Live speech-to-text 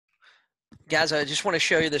Guys, I just want to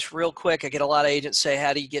show you this real quick. I get a lot of agents say,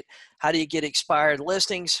 how do you get expired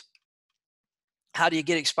listings? How do you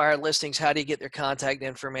get expired listings? How do you get their contact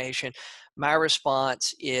information? My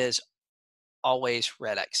response is always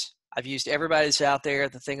Redx. I've used everybody that's out there.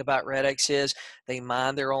 The thing about Redx is they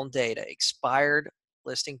mine their own data. Expired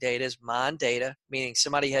listing data is mine data, meaning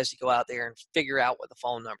somebody has to go out there and figure out what the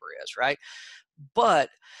phone number is, right? But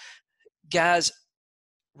guys,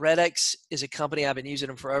 Redx is a company, I've been using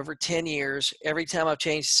them for over 10 years. Every time I've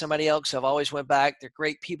changed to somebody else, I've always went back. They're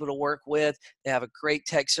great people to work with. They have a great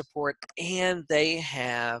tech support, and they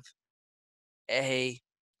have a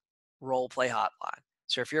role play hotline.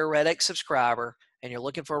 So if you're a Redx subscriber and you're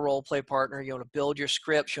looking for a role play partner, you want to build your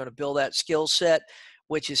scripts, you want to build that skill set,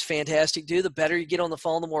 which is fantastic. The better you get on the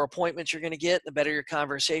phone, the more appointments you're going to get, the better your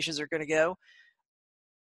conversations are going to go.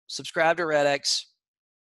 Subscribe to Redx.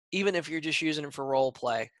 Even if you're just using them for role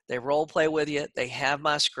play, they role play with you. They have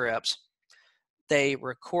my scripts. They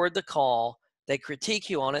record the call. They critique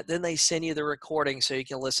you on it. Then they send you the recording so you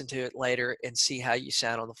can listen to it later and see how you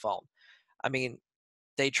sound on the phone. I mean,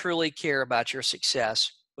 they truly care about your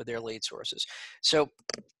success with their lead sources. So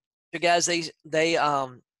guys,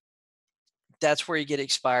 that's where you get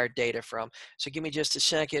expired data from. So give me just a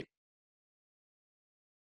second.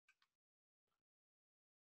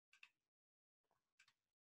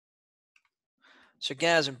 So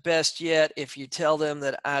guys, and best yet, if you tell them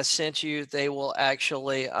that I sent you, they will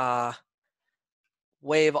actually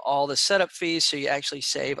waive all the setup fees, so you actually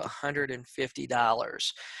save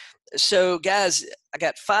 $150. So guys, I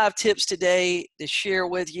got 5 tips today to share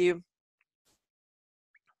with you.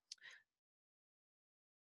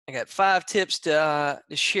 I got 5 tips to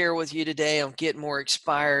share with you today on getting more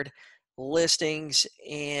expired listings.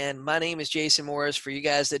 And my name is Jason Morris. For you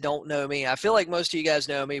guys that don't know me, I feel like most of you guys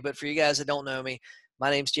know me, but for you guys that don't know me,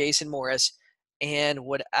 my name's Jason Morris. And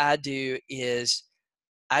what I do is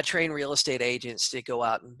I train real estate agents to go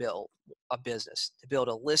out and build a business, to build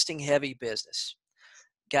a listing heavy business.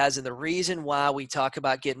 Guys, and the reason why we talk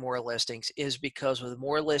about getting more listings is because with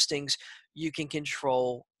more listings, you can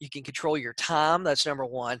control your time. That's number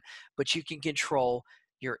one, but you can control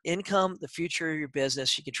your income, the future of your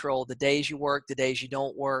business. You control the days you work, the days you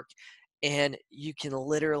don't work, and you can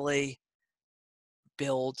literally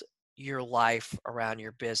build your life around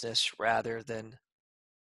your business rather than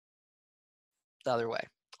the other way.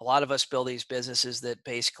 A lot of us build these businesses that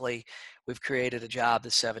basically we've created a job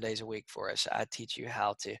that's 7 days a week for us. I teach you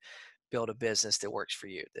how to build a business that works for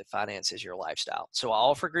you, that finances your lifestyle. So I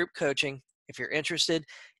offer group coaching. If you're interested,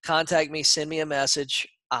 contact me, send me a message.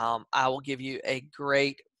 I will give you a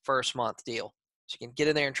great first month deal. So you can get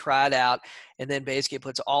in there and try it out. And then basically it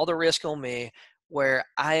puts all the risk on me where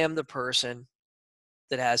I am the person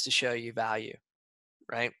that has to show you value,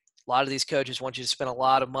 right? A lot of these coaches want you to spend a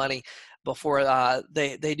lot of money before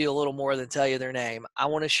they do a little more than tell you their name. I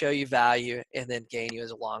want to show you value and then gain you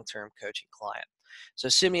as a long-term coaching client. So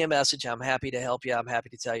send me a message. I'm happy to help you. I'm happy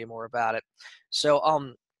to tell you more about it. So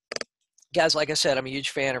guys, like I said, I'm a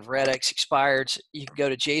huge fan of Redx Expireds. You can go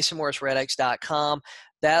to jasonmorrisredx.com.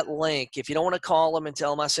 That link, if you don't want to call them and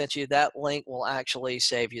tell them I sent you, that link will actually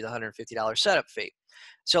save you the $150 setup fee.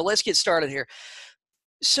 So let's get started here.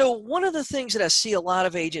 So one of the things that I see a lot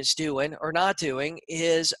of agents doing or not doing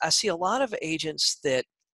is I see a lot of agents that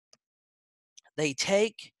they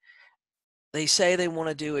say they want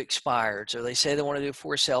to do expireds, or they say they want to do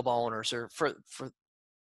for sale by owners, or for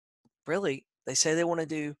really they say they want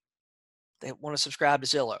to subscribe to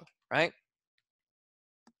Zillow, right?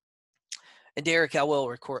 And Derek, I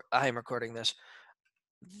am recording this.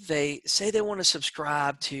 They say they want to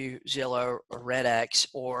subscribe to Zillow or Redx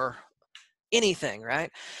or anything,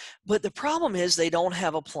 right? But the problem is they don't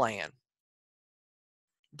have a plan.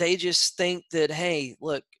 They just think that, hey,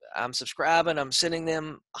 look, I'm subscribing, I'm sending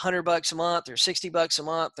them $100 a month or $60 a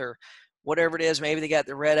month or whatever it is. Maybe they got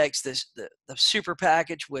the Redx, the super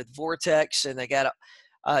package with Vortex, and they got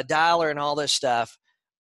a dialer and all this stuff,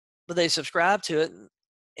 but they subscribe to it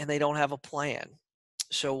and they don't have a plan.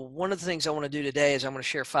 So one of the things I want to do today is I'm going to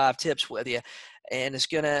share 5 tips with you, and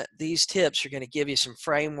these tips are going to give you some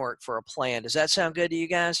framework for a plan. Does that sound good to you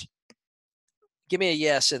guys? Give me a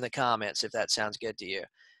yes in the comments if that sounds good to you.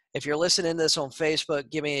 If you're listening to this on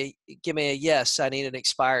Facebook, give me a yes, I need an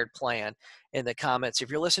expired plan in the comments. If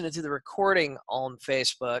you're listening to the recording on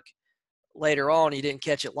Facebook later on, you didn't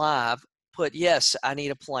catch it live, put yes, I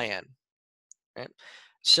need a plan. Right?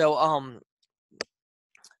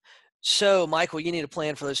 So Michael, you need a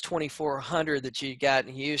plan for those 2,400 that you got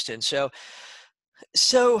in Houston. So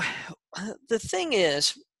the thing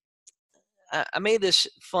is, I made this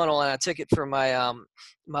funnel and I took it from my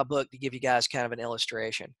my book to give you guys kind of an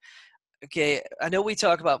illustration. Okay, I know we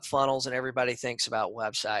talk about funnels and everybody thinks about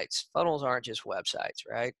websites. Funnels aren't just websites,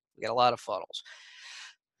 right? We got a lot of funnels.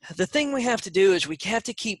 The thing we have to do is we have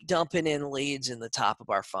to keep dumping in leads in the top of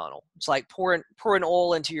our funnel. It's like pouring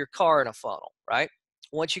oil into your car in a funnel, right?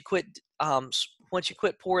 Once you quit once you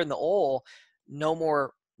quit pouring the oil,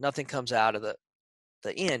 nothing comes out of the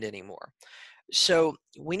end anymore. So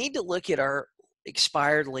we need to look at our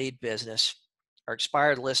expired lead business, our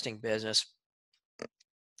expired listing business,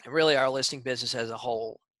 and really our listing business as a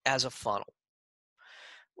whole as a funnel,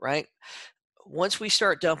 right? Once we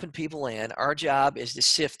start dumping people in, our job is to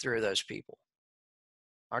sift through those people.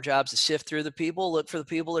 Our job is to sift through the people, look for the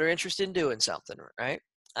people that are interested in doing something, right?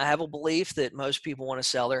 I have a belief that most people want to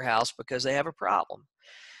sell their house because they have a problem.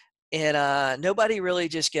 And nobody really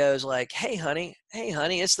just goes like, hey honey,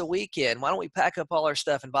 it's the weekend. Why don't we pack up all our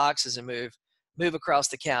stuff in boxes and move across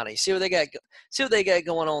the county? See what they got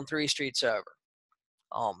going on 3 streets over.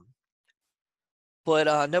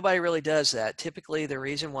 But nobody really does that. Typically, the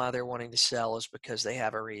reason why they're wanting to sell is because they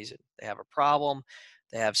have a reason. They have a problem.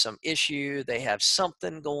 They have some issue. They have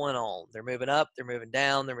something going on. They're moving up. They're moving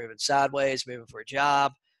down. They're moving sideways, moving for a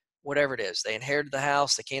job, whatever it is. They inherited the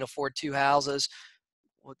house. They can't afford 2 houses.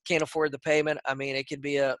 Can't afford the payment. I mean, it could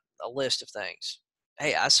be a list of things.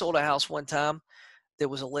 Hey, I sold a house one time that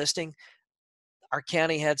was a listing. Our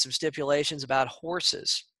county had some stipulations about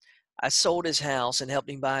horses. I sold his house and helped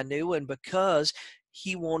him buy a new one because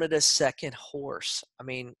he wanted a second horse. I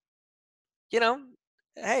mean, you know,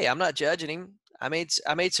 hey, I'm not judging him. I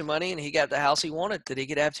made some money and he got the house he wanted that he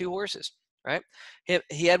could have 2 horses, right?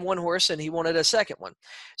 He had 1 horse and he wanted a second one.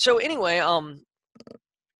 So anyway,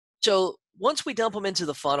 so once we dump them into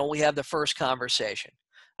the funnel, we have the first conversation.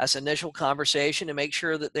 That's initial conversation to make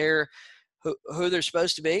sure that they're who they're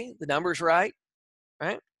supposed to be, the number's right?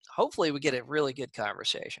 Hopefully we get a really good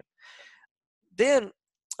conversation. Then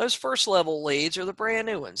those first level leads are the brand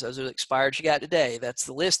new ones. Those are the expired you got today. That's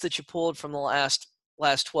the list that you pulled from the last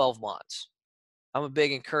 12 months. I'm a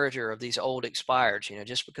big encourager of these old expireds,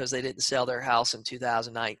 just because they didn't sell their house in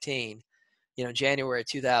 2019, January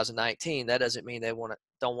 2019, that doesn't mean they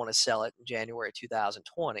don't want to sell it in January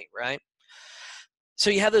 2020, right? So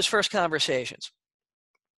you have those first conversations.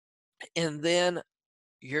 And then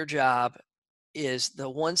your job is the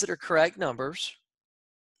ones that are correct numbers.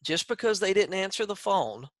 Just because they didn't answer the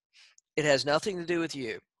phone, it has nothing to do with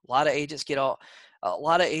you. A lot of agents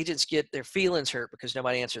get their feelings hurt because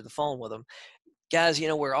nobody answered the phone with them. Guys,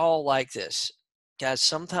 we're all like this.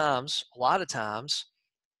 Guys, a lot of times,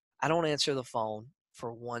 I don't answer the phone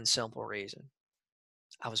for one simple reason.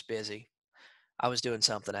 I was busy. I was doing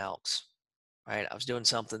something else, right? I was doing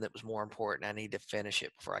something that was more important. I need to finish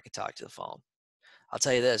it before I could talk to the phone. I'll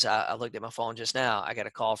tell you this, I looked at my phone just now. I got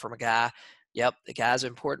a call from a guy. Yep, the guy's an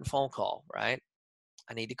important phone call, right?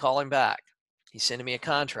 I need to call him back. He's sending me a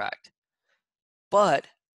contract. But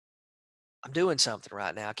I'm doing something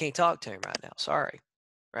right now. I can't talk to him right now. Sorry,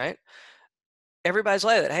 right? Everybody's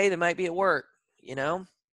like that. Hey, they might be at work,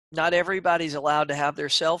 Not everybody's allowed to have their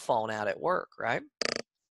cell phone out at work, right?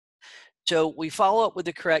 So we follow up with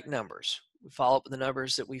the correct numbers. We follow up with the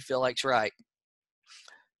numbers that we feel like's right.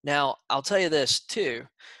 Now, I'll tell you this too.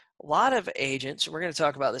 A lot of agents, and we're going to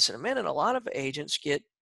talk about this in a minute, a lot of agents they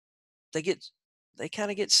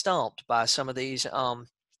kind of get stumped by some of these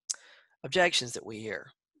objections that we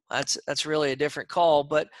hear. That's really a different call,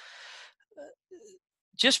 but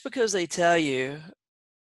just because they tell you,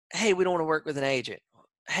 hey, we don't want to work with an agent.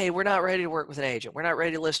 Hey, we're not ready to work with an agent. We're not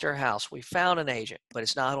ready to list our house. We found an agent, but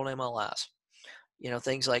it's not on MLS.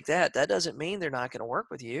 Things like that. That doesn't mean they're not going to work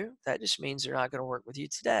with you. That just means they're not going to work with you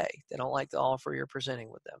today. They don't like the offer you're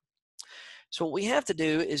presenting with them. So what we have to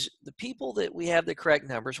do is the people that we have the correct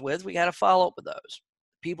numbers with, we got to follow up with those.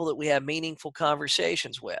 People that we have meaningful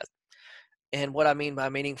conversations with. And what I mean by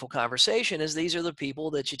meaningful conversation is these are the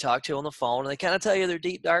people that you talk to on the phone and they kind of tell you their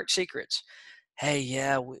deep, dark secrets. Hey,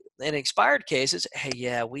 yeah, in expired cases, hey,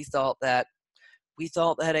 yeah, we thought that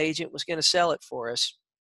agent was going to sell it for us.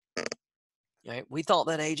 Right? We thought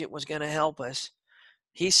that agent was going to help us.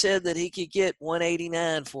 He said that he could get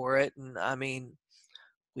 $189 for it. And I mean,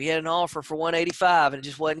 we had an offer for $185 and it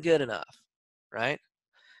just wasn't good enough. Right?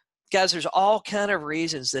 Guys, there's all kind of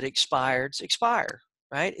reasons that expireds expire.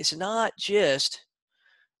 Right? It's not just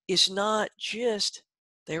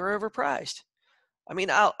they were overpriced. I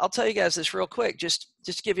mean, I'll tell you guys this real quick, just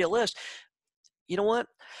to give you a list. You know what?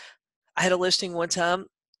 I had a listing one time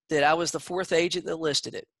that I was the 4th agent that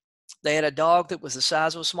listed it. They had a dog that was the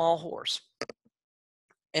size of a small horse.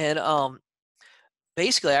 And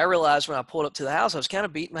basically, I realized when I pulled up to the house, I was kind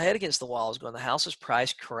of beating my head against the wall. I was going, the house is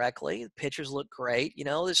priced correctly. The pictures look great.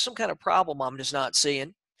 There's some kind of problem I'm just not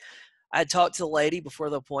seeing. I had talked to the lady before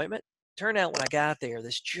the appointment. Turned out when I got there,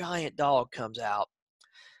 this giant dog comes out,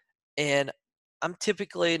 and I'm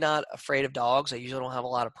typically not afraid of dogs. I usually don't have a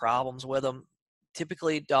lot of problems with them.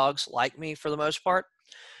 Typically, dogs like me for the most part.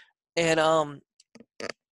 And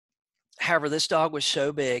however, this dog was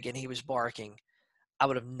so big and he was barking, I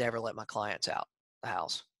would have never let my clients out the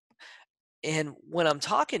house. And when I'm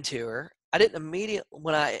talking to her, I didn't immediately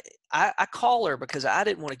when I call her because I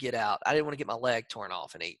didn't want to get out. I didn't want to get my leg torn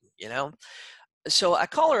off and eaten, you know? So I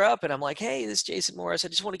call her up and I'm like, "Hey, this is Jason Morris. I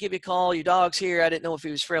just want to give you a call. Your dog's here. I didn't know if he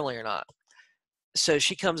was friendly or not." So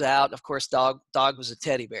she comes out, and of course, dog was a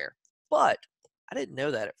teddy bear. But I didn't know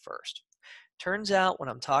that at first. Turns out when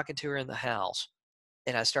I'm talking to her in the house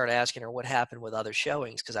and I start asking her what happened with other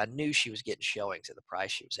showings, because I knew she was getting showings at the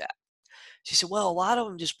price she was at. She said, "Well, a lot of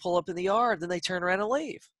them just pull up in the yard, then they turn around and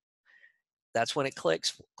leave." That's when it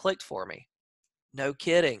clicked for me. No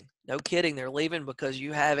kidding. No kidding. They're leaving because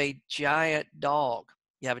you have a giant dog.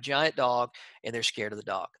 You have a giant dog and they're scared of the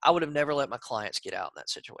dog. I would have never let my clients get out in that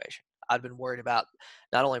situation. I'd been worried about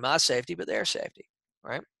not only my safety, but their safety.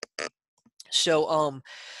 Right. So,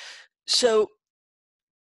 so,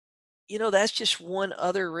 that's just one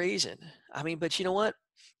other reason. I mean, but you know what?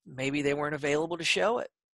 Maybe they weren't available to show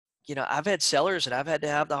it. I've had sellers that I've had to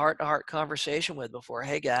have the heart-to-heart conversation with before.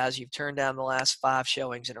 "Hey guys, you've turned down the last 5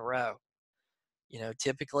 showings in a row.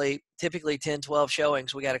 Typically 10, 12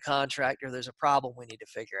 showings, we got a contractor, there's a problem we need to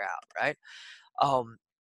figure out," right? Um,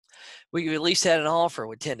 we at least had an offer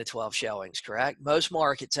with 10 to 12 showings, correct? Most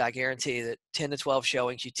markets, I guarantee that 10 to 12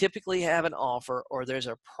 showings, you typically have an offer or there's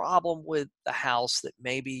a problem with the house that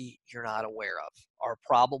maybe you're not aware of, or a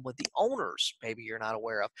problem with the owners maybe you're not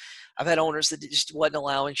aware of. I've had owners that just wasn't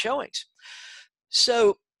allowing showings.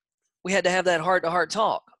 So we had to have that heart-to-heart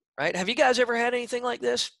talk, right? Have you guys ever had anything like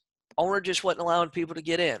this? Owner just wasn't allowing people to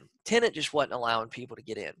get in. Tenant just wasn't allowing people to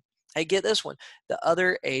get in. Hey, get this one. The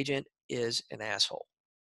other agent is an asshole.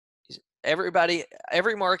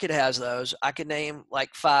 Every market has those. I could name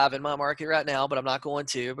like 5 in my market right now, but I'm not going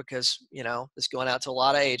to because, it's going out to a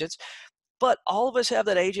lot of agents. But all of us have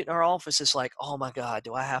that agent in our office. It's like, "Oh my God,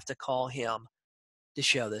 do I have to call him to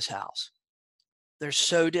show this house?" They're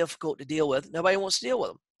so difficult to deal with. Nobody wants to deal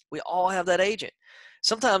with them. We all have that agent.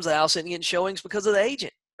 Sometimes the house isn't getting showings because of the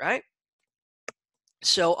agent, right?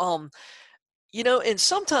 So, and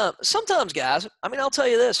sometimes guys, I mean, I'll tell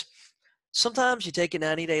you this. Sometimes you take a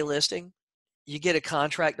 90-day listing, you get a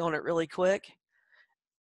contract on it really quick.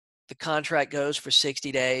 The contract goes for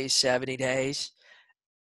 60 days, 70 days.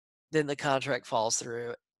 Then the contract falls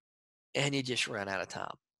through and you just run out of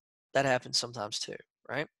time. That happens sometimes too,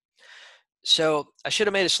 right? So I should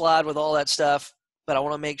have made a slide with all that stuff, but I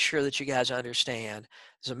want to make sure that you guys understand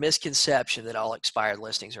there's a misconception that all expired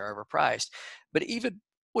listings are overpriced. But even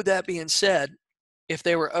with that being said, if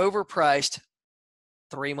they were overpriced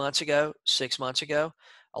 3 months ago, 6 months ago,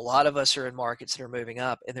 a lot of us are in markets that are moving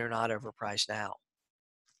up and they're not overpriced now,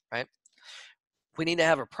 right? We need to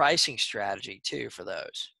have a pricing strategy too for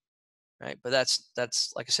those, right? But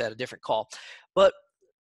that's like I said, a different call. But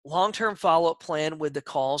long-term follow-up plan with the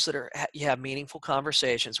calls that you have meaningful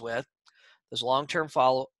conversations with. Those long-term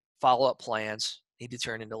follow-up plans need to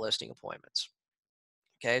turn into listing appointments.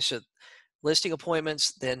 Okay, so listing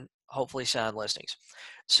appointments, then hopefully signed listings.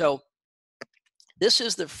 So this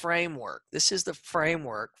is the framework. This is the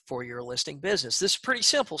framework for your listing business. This is pretty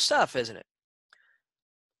simple stuff, isn't it?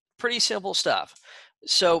 Pretty simple stuff.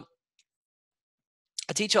 So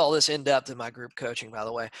I teach all this in depth in my group coaching, by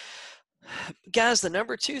the way. Guys, the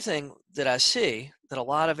number 2 thing that I see that a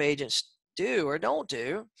lot of agents do or don't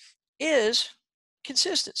do is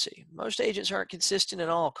consistency. Most agents aren't consistent at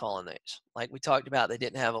all calling these. Like we talked about, they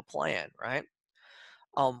didn't have a plan, right?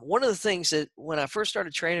 One of the things that when I first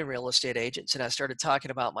started training real estate agents and I started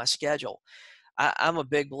talking about my schedule, I'm a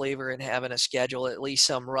big believer in having a schedule, at least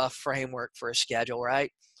some rough framework for a schedule,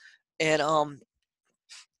 right? And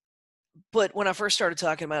but when I first started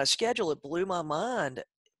talking about a schedule, it blew my mind,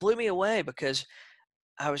 blew me away because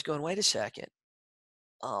I was going, wait a second,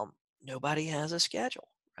 nobody has a schedule,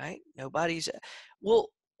 right? Nobody's well,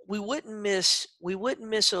 we wouldn't miss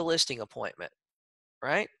a listing appointment,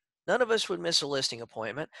 right? None of us would miss a listing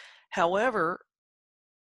appointment. However,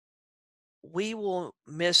 we will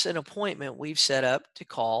miss an appointment we've set up to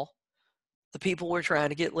call the people we're trying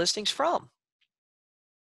to get listings from.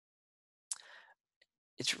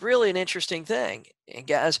 It's really an interesting thing. And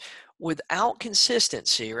guys, without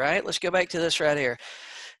consistency, right? Let's go back to this right here.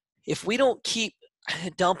 If we don't keep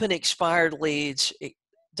dumping expired leads,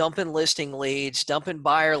 dumping listing leads, dumping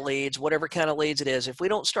buyer leads, whatever kind of leads it is, if we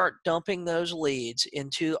don't start dumping those leads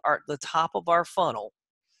into the top of our funnel,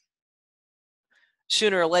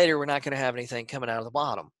 sooner or later, we're not going to have anything coming out of the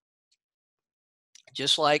bottom.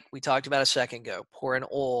 Just like we talked about a second ago, pouring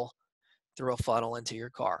oil through a funnel into your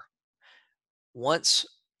car. Once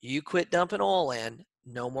you quit dumping oil in,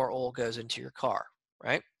 no more oil goes into your car,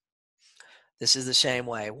 right? This is the same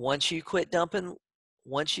way. Once you quit dumping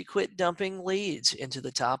leads into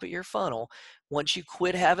the top of your funnel, once you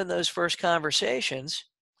quit having those first conversations,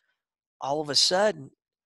 all of a sudden,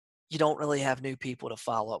 you don't really have new people to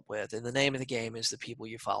follow up with. And the name of the game is the people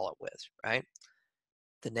you follow up with, right?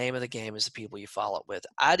 The name of the game is the people you follow up with.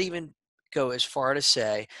 I'd even go as far to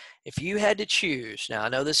say, if you had to choose, now I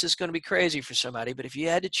know this is going to be crazy for somebody, but if you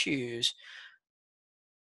had to choose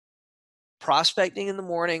prospecting in the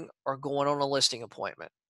morning or going on a listing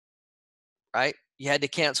appointment, right? You had to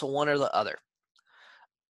cancel one or the other.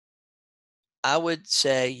 I would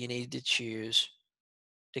say you need to choose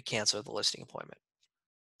to cancel the listing appointment,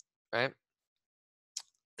 right?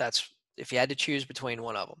 That's if you had to choose between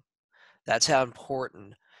one of them. That's how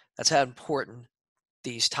important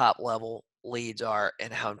these top level leads are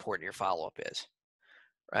and how important your follow-up is,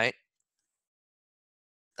 right?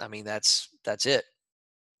 I mean, that's it.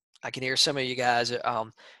 I can hear some of you guys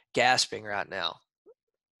gasping right now,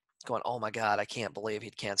 going, oh my God, I can't believe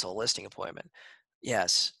he'd cancel a listing appointment.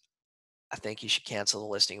 Yes, I think you should cancel the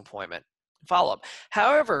listing appointment. Follow-up.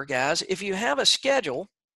 However, guys, if you have a schedule,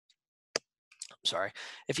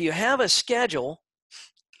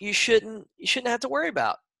 you shouldn't have to worry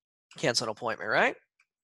about canceling an appointment, right?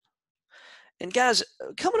 And guys,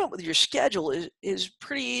 coming up with your schedule is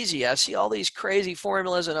pretty easy. I see all these crazy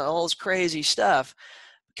formulas and all this crazy stuff.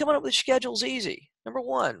 Coming up with your schedule is easy. Number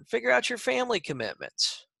one, figure out your family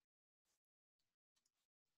commitments.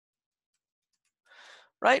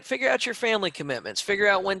 Right? Figure out your family commitments. Figure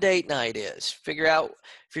out when date night is. Figure out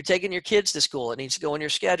if you're taking your kids to school, it needs to go in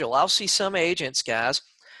your schedule. I'll see some agents, guys.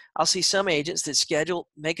 I'll see some agents that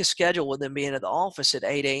make a schedule with them being at the office at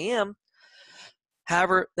 8 a.m.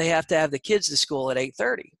 However, they have to have the kids to school at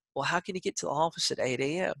 8:30. Well, how can you get to the office at 8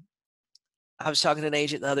 a.m.? I was talking to an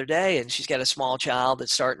agent the other day, and she's got a small child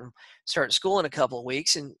that's starting school in a couple of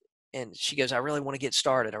weeks, and she goes, I really want to get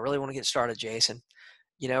started. I really want to get started, Jason.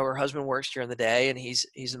 You know, her husband works during the day, and he's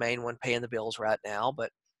the main one paying the bills right now,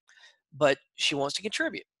 but she wants to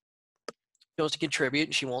contribute. She wants to contribute,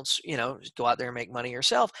 and she wants, go out there and make money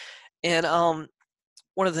herself. And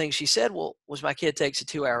one of the things she said, was my kid takes a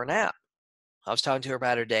 2-hour nap. I was talking to her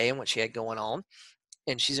about her day and what she had going on,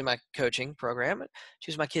 and she's in my coaching program. And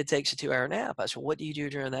she goes, my kid takes a 2-hour nap. I said, what do you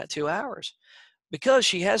do during that 2 hours? Because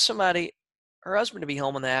she has her husband to be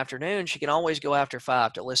home in the afternoon, she can always go after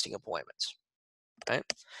 5 to listing appointments, right?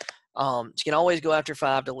 She can always go after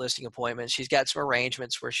 5 to listing appointments. She's got some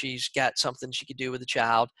arrangements where she's got something she could do with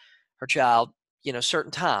her child,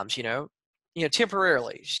 certain times,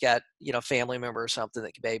 temporarily. She's got, a family member or something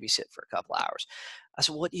that can babysit for a couple hours. I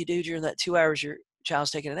said, what do you do during that 2 hours your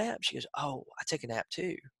child's taking a nap? She goes, oh, I take a nap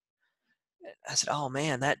too. I said, oh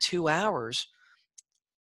man, that 2 hours,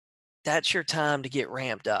 that's your time to get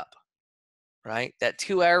ramped up, right? That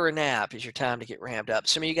 2-hour nap is your time to get ramped up.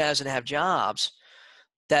 Some of you guys that have jobs,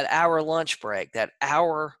 that hour lunch break, that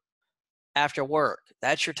hour after work,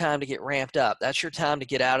 that's your time to get ramped up. That's your time to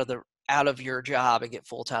get out of your job and get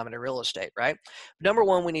full-time into real estate, right? Number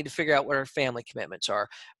one, we need to figure out what our family commitments are,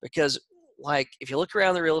 because like if you look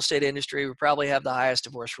around the real estate industry, we probably have the highest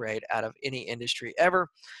divorce rate out of any industry ever.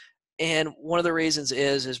 And one of the reasons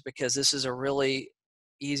is because this is a really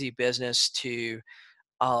easy business to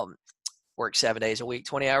work 7 days a week,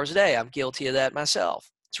 20 hours a day. I'm guilty of that myself.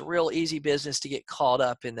 It's a real easy business to get caught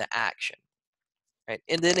up in the action, right?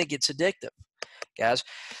 And then it gets addictive, guys.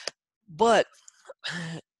 But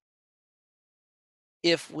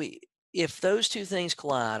if those two things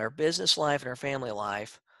collide, our business life and our family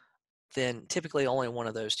life, then typically only one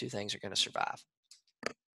of those two things are going to survive.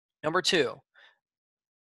 Number two,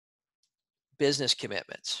 business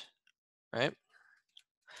commitments, right?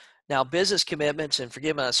 Now, business commitments, and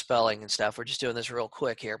forgive my spelling and stuff, we're just doing this real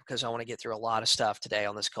quick here because I want to get through a lot of stuff today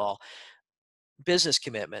on this call. Business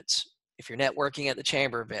commitments, if you're networking at the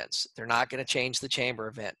chamber events, they're not going to change the chamber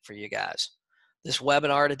event for you guys. This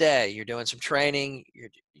webinar today, you're doing some training,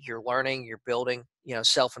 you're learning, you're building,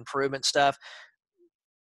 self-improvement stuff.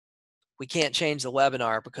 We can't change the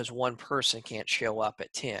webinar because one person can't show up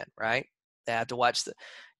at 10, right? They have to watch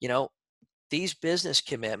these business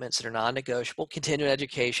commitments that are non-negotiable. Continuing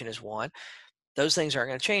education is one. Those things aren't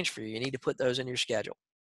going to change for you. You need to put those in your schedule.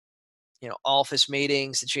 Office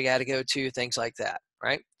meetings that you got to go to, things like that,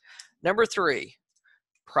 right? Number three,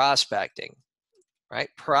 prospecting, right?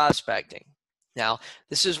 Prospecting. Now,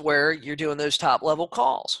 this is where you're doing those top level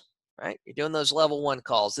calls, right? You're doing those level 1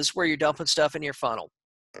 calls. This is where you're dumping stuff in your funnel.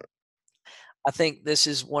 I think this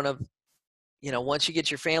is one of, once you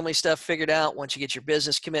get your family stuff figured out, once you get your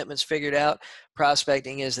business commitments figured out,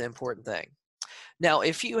 prospecting is the important thing. Now,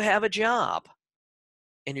 if you have a job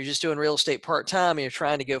and you're just doing real estate part-time and you're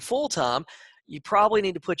trying to go full-time, you probably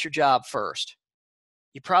need to put your job first.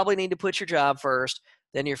 You probably need to put your job first,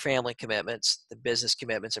 then your family commitments, the business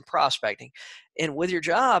commitments, and prospecting. And with your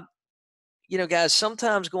job, guys,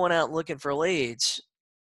 sometimes going out and looking for leads,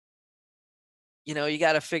 you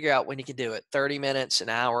got to figure out when you can do it. 30 minutes, an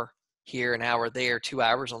hour here, an hour there, 2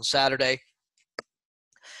 hours on Saturday.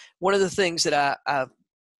 One of the things that I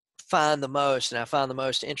find the most, and I find the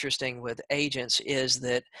most interesting with agents, is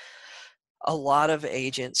that a lot of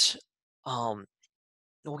agents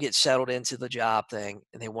will get settled into the job thing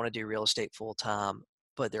and they want to do real estate full time,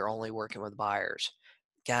 but they're only working with buyers.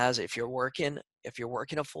 Guys, if you're working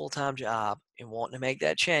a full-time job and wanting to make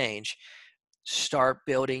that change, start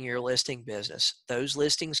building your listing business. Those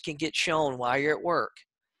listings can get shown while you're at work.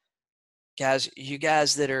 Guys, you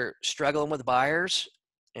guys that are struggling with buyers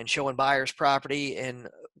and showing buyers property and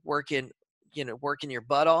working your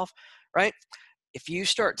butt off, right? If you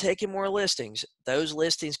start taking more listings, those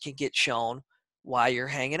listings can get shown while you're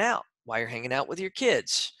hanging out with your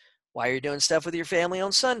kids, while you're doing stuff with your family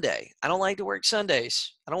on Sunday. I don't like to work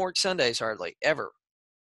Sundays. I don't work Sundays hardly, ever,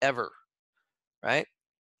 right?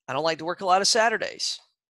 I don't like to work a lot of Saturdays,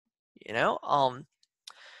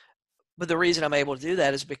 but the reason I'm able to do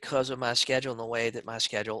that is because of my schedule and the way that my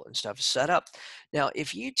schedule and stuff is set up. Now,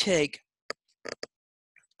 if you take,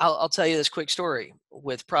 I'll tell you this quick story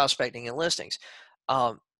with prospecting and listings.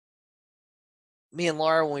 Me and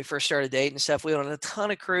Laura, when we first started dating and stuff, we went on a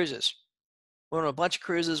ton of cruises. We went on a bunch of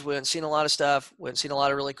cruises. We hadn't seen a lot of stuff. We hadn't seen a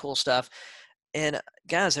lot of really cool stuff. And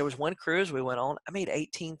guys, there was one cruise we went on. I made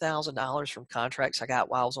 $18,000 from contracts I got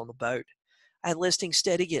while I was on the boat. I had listings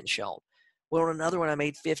steady getting shown. Went on another one, I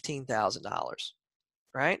made $15,000,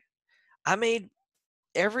 right? I made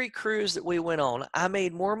every cruise that we went on, I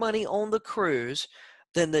made more money on the cruise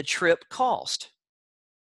than the trip cost.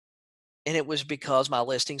 And it was because my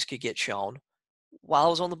listings could get shown while I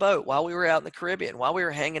was on the boat, while we were out in the Caribbean, while we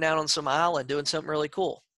were hanging out on some island doing something really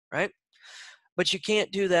cool, right? But you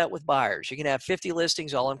can't do that with buyers. You can have 50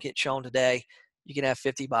 listings, all of them get shown today. You can have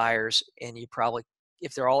 50 buyers, and you probably,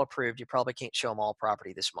 if they're all approved, you probably can't show them all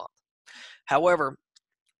property this month. However,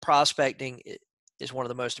 prospecting is one of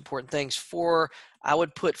the most important things. I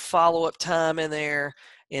would put follow-up time in there,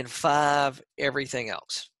 and 5, everything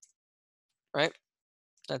else, right?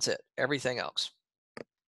 That's it, everything else.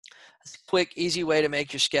 Quick, easy way to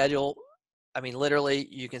make your schedule. I mean, literally,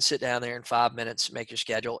 you can sit down there in 5 minutes, make your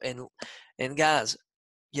schedule. And guys,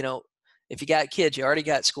 if you got kids, you already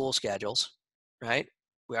got school schedules, right?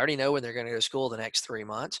 We already know when they're going to go to school the next 3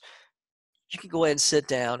 months. You can go ahead and sit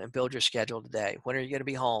down and build your schedule today. When are you going to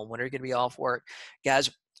be home? When are you going to be off work? Guys,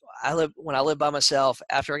 when I lived by myself,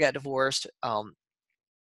 after I got divorced, I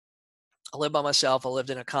lived by myself. I lived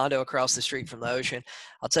in a condo across the street from the ocean.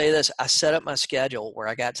 I'll tell you this, I set up my schedule where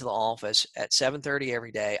I got to the office at 7:30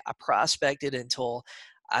 every day. I prospected until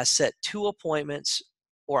I set 2 appointments,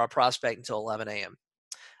 or I prospect until 11 a.m.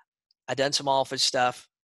 I done some office stuff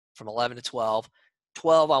from 11 to 12.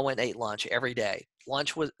 12, I went and ate lunch every day.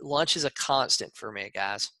 Lunch is a constant for me,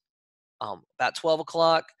 guys. About 12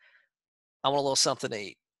 o'clock, I want a little something to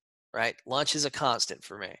eat, right? Lunch is a constant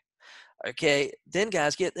for me. Okay, then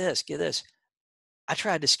guys, get this. I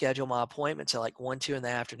tried to schedule my appointments at like 1, 2 in the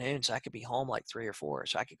afternoon so I could be home like 3 or 4,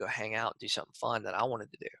 so I could go hang out and do something fun that I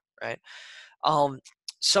wanted to do, right?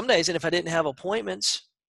 Some days, and if I didn't have appointments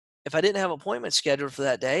scheduled for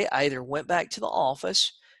that day, I either went back to the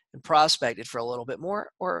office and prospected for a little bit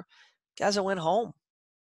more, or guys, I went home,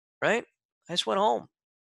 right? I just went home.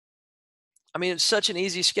 I mean, it's such an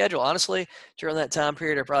easy schedule. Honestly, during that time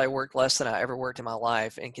period, I probably worked less than I ever worked in my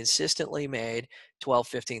life and consistently made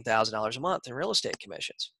 $12,000, $15,000 a month in real estate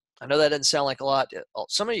commissions. I know that doesn't sound like a lot to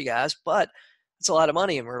some of you guys, but it's a lot of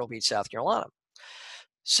money in Myrtle Beach, South Carolina.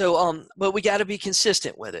 So, but we got to be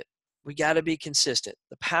consistent with it. We got to be consistent.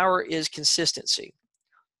 The power is consistency.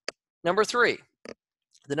 Number 3,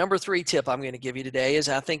 the number 3 tip I'm going to give you today is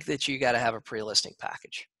I think that you got to have a pre-listing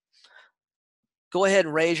package. Go ahead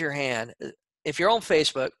and raise your hand. If you're on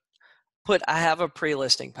Facebook, put I have a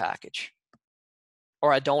pre-listing package,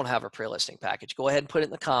 or I don't have a pre-listing package. Go ahead and put it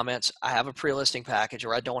in the comments. I have a pre-listing package,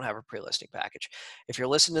 or I don't have a pre-listing package. If you're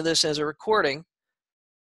listening to this as a recording,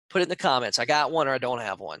 put it in the comments. I got one or I don't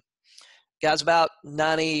have one. Guys, about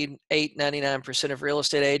 98, 99% of real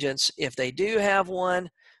estate agents, if they do have one,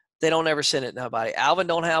 they don't ever send it to nobody. Alvin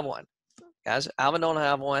don't have one. Guys, Alvin don't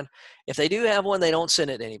have one. If they do have one, they don't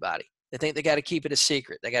send it to anybody. They think they got to keep it a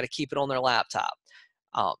secret. They got to keep it on their laptop.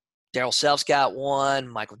 Um, Daryl Self's got one.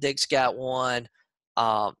 Michael Dick's got one.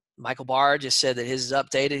 Michael Barr just said that his is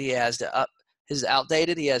updated. His is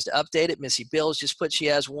outdated. He has to update it. Missy Bills just put she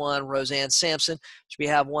has one. Roseanne Sampson should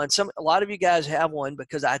have one. A lot of you guys have one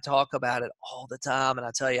because I talk about it all the time and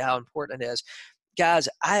I tell you how important it is. Guys,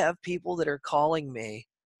 I have people that are calling me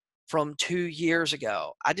from 2 years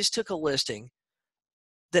ago. I just took a listing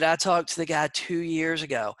that I talked to the guy 2 years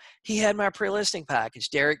ago. He had my pre-listing package.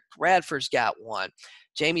 Derek Radford's got one.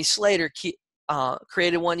 Jamie Slater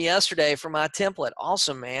created one yesterday for my template.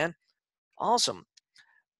 Awesome, man. Awesome.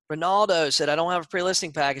 Ronaldo said, I don't have a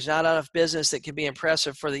pre-listing package, not enough business that can be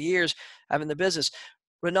impressive for the years having the business.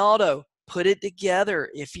 Ronaldo, put it together.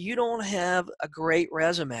 If you don't have a great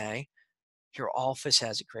resume, your office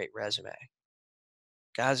has a great resume.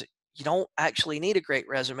 Guys, you don't actually need a great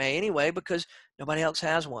resume anyway because nobody else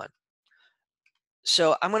has one.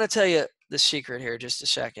 So I'm going to tell you the secret here just a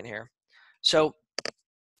second here. So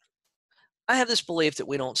I have this belief that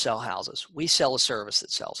we don't sell houses. We sell a service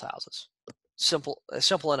that sells houses.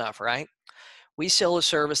 Simple enough, right? We sell a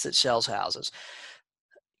service that sells houses.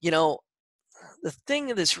 You know, the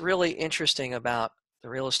thing that's really interesting about the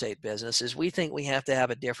real estate business is we think we have to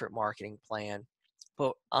have a different marketing plan.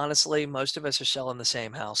 But honestly, most of us are selling the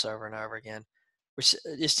same house over and over again.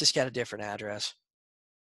 It's just got a different address,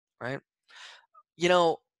 right? You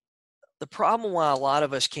know, the problem why a lot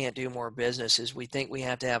of us can't do more business is we think we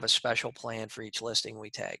have to have a special plan for each listing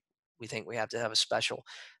we take. We think we have to have a special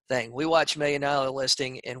thing. We watch $1 Million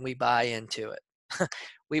Listing and we buy into it.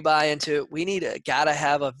 We buy into it. We gotta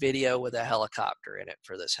have a video with a helicopter in it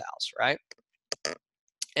for this house, right?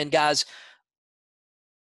 And guys,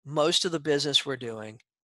 most of the business we're doing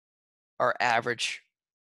are average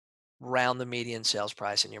round the median sales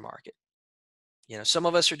price in your market. You know, some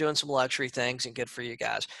of us are doing some luxury things and good for you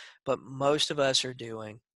guys, but most of us are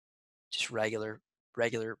doing just regular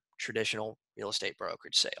traditional real estate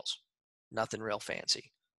brokerage sales. Nothing real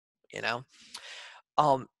fancy, you know?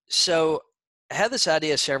 So I had this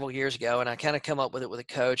idea several years ago and I kind of come up with it with a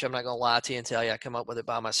coach. I'm not going to lie to you and tell you I come up with it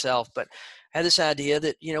by myself, but I had this idea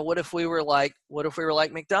that, you know, what if we were like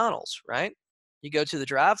McDonald's, right? You go to the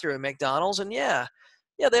drive-thru at McDonald's and yeah,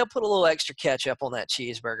 they'll put a little extra ketchup on that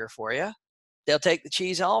cheeseburger for you. They'll take the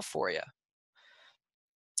cheese off for you.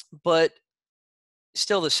 But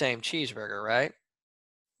still the same cheeseburger, right?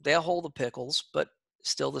 They'll hold the pickles, but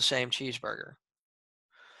still the same cheeseburger.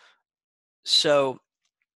 So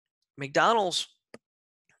McDonald's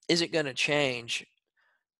isn't going to change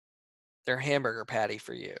their hamburger patty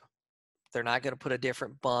for you. They're not going to put a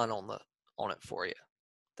different bun on it for you.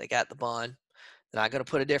 They got the bun. They're not going to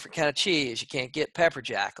put a different kind of cheese. You can't get pepper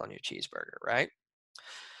jack on your cheeseburger, right?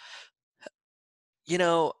 You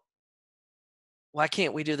know, why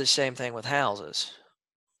can't we do the same thing with houses?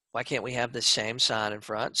 Why can't we have the same sign in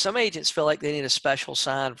front? Some agents feel like they need a special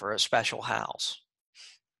sign for a special house.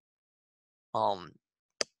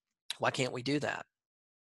 Why can't we do that?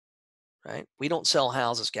 Right? We don't sell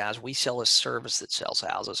houses, guys. We sell a service that sells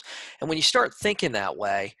houses. And when you start thinking that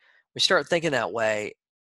way,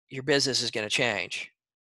 your business is going to change.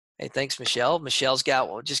 Hey, thanks, Michelle. Michelle's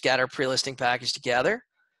just got her pre-listing package together.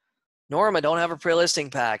 Norma, don't have a pre-listing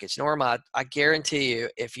package. Norma, I guarantee you,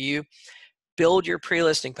 if you build your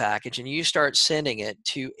pre-listing package and you start sending it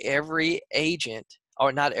to every agent,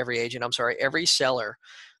 or not every agent, I'm sorry, every seller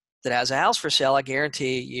that has a house for sale, I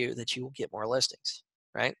guarantee you that you will get more listings,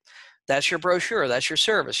 right? That's your brochure. That's your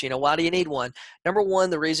service. You know, why do you need one? Number one,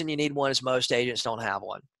 the reason you need one is most agents don't have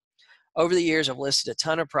one. Over the years, I've listed a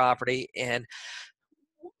ton of property and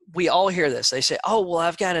we all hear this. They say, oh, well,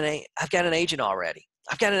 I've got an agent already.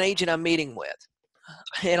 I've got an agent I'm meeting with.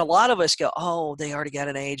 And a lot of us go, oh, they already got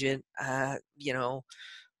an agent. You know,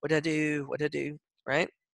 what I do, right?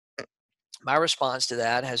 My response to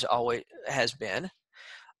that has been,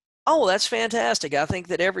 oh, that's fantastic. I think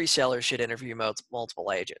that every seller should interview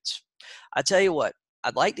multiple agents. I tell you what,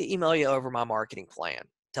 I'd like to email you over my marketing plan.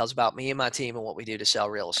 It tells about me and my team and what we do to sell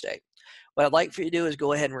real estate. What I'd like for you to do is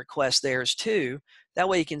go ahead and request theirs too. That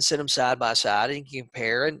way you can sit them side by side and you can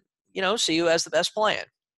compare and, you know, see who has the best plan,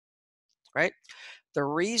 right? The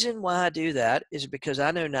reason why I do that is because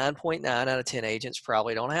I know 9.9 out of 10 agents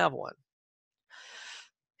probably don't have one.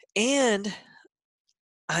 And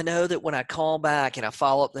I know that when I call back and I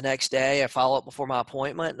follow up the next day, I follow up before my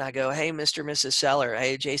appointment and I go, hey, Mr. and Mrs. Seller,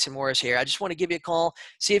 hey, Jason Morris here. I just want to give you a call,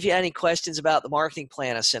 see if you had any questions about the marketing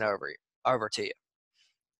plan I sent over to you.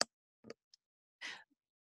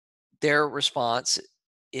 Their response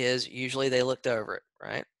is usually they looked over it,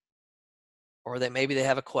 right? or maybe they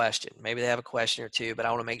have a question. Maybe they have a question or two, but I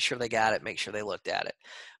want to make sure they got it, make sure they looked at it.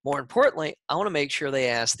 More importantly, I want to make sure they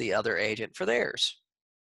ask the other agent for theirs,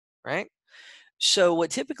 right? So what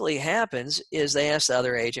typically happens is they ask the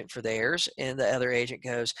other agent for theirs, and the other agent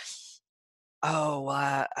goes, "Oh,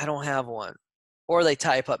 I don't have one," or they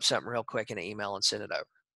type up something real quick in an email and send it over,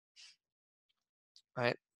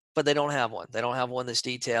 right? But they don't have one. They don't have one that's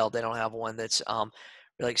detailed. They don't have one that's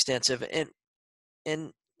really extensive,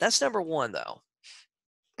 and that's number one though.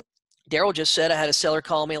 Daryl just said I had a seller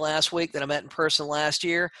call me last week that I met in person last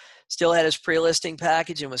year, still had his pre-listing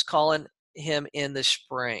package and was calling him in the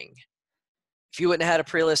spring. If you wouldn't have had a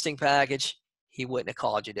pre-listing package, he wouldn't have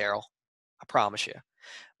called you, Daryl. I promise you.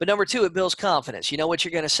 But number two, it builds confidence. You know what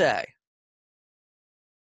you're going to say.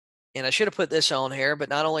 And I should have put this on here, but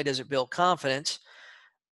not only does it build confidence,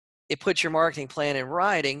 it puts your marketing plan in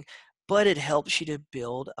writing, but it helps you to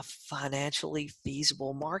build a financially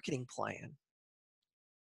feasible marketing plan,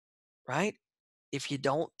 right? If you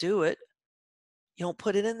don't do it, you don't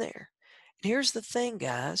put it in there. And here's the thing,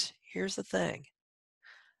 guys. Here's the thing.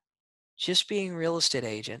 Just being real estate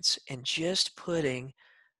agents and just putting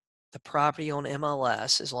the property on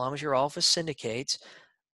MLS, as long as your office syndicates,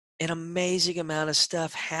 an amazing amount of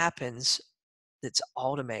stuff happens that's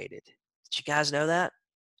automated. Did you guys know that?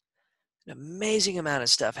 An amazing amount of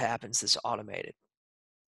stuff happens that's automated.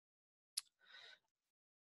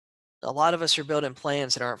 A lot of us are building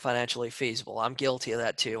plans that aren't financially feasible. I'm guilty of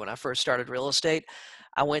that too. When I first started real estate,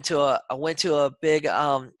 I went to a big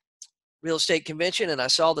real estate convention and I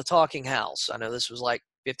saw the Talking House. I know this was like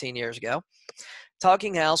 15 years ago.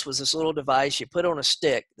 Talking House was this little device you put on a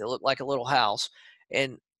stick that looked like a little house,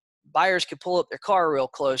 and buyers could pull up their car real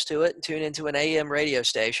close to it and tune into an AM radio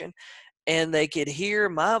station, and they could hear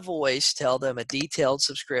my voice tell them a detailed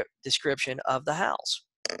description of the house.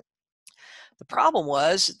 The problem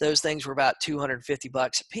was those things were about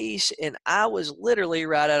 $250 a piece, and I was literally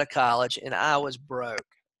right out of college, and I was broke,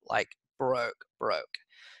 like broke.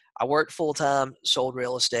 I worked full-time, sold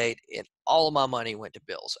real estate, and all of my money went to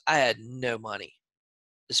bills. I had no money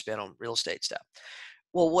to spend on real estate stuff.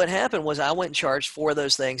 Well, what happened was I went and charged 4 of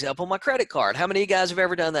those things up on my credit card. How many of you guys have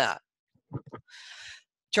ever done that?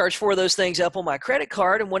 Charged 4 of those things up on my credit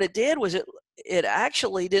card, and what it did was it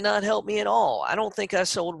actually did not help me at all. I don't think I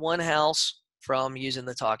sold one house from using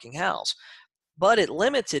the Talking House, but it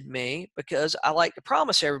limited me because I like to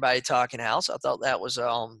promise everybody Talking House. I thought that was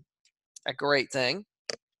a great thing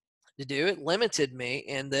to do. It limited me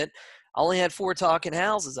in that I only had 4 Talking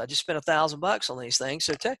Houses. I just spent $1,000 on these things.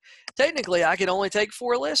 So technically I could only take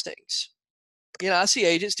 4 listings. You know, I see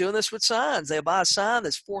agents doing this with signs. They buy a sign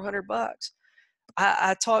that's $400.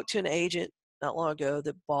 I talked to an agent not long ago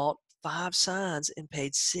that bought 5 signs and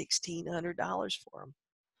paid $1,600 for them.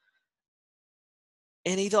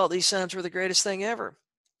 And he thought these signs were the greatest thing ever.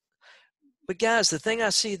 But guys, the thing I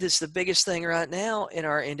see that's the biggest thing right now in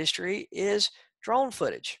our industry is drone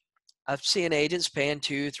footage. I've seen agents paying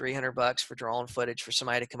 $200-$300 for drone footage for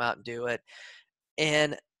somebody to come out and do it.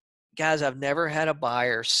 And guys, I've never had a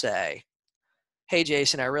buyer say, "Hey,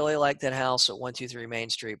 Jason, I really like that house at 123 Main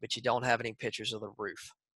Street, but you don't have any pictures of the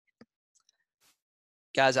roof."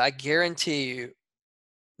 Guys, I guarantee you,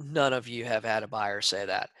 none of you have had a buyer say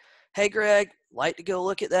that. "Hey, Greg, like to go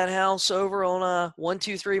look at that house over on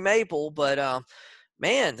 123 Maple, but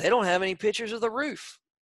man, they don't have any pictures of the roof.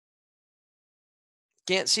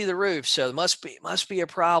 Can't see the roof, so it must be a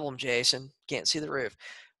problem, Jason. Can't see the roof."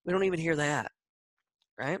 We don't even hear that,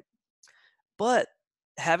 right? But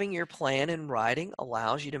having your plan in writing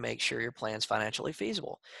allows you to make sure your plan's financially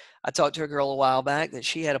feasible. I talked to a girl a while back that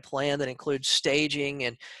she had a plan that includes staging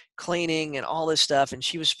and cleaning and all this stuff, and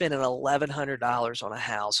she was spending $1,100 on a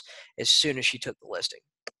house as soon as she took the listing.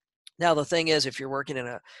 Now, the thing is, if you're working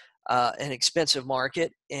in an expensive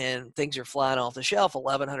market and things are flying off the shelf,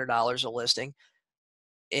 $1,100 a listing,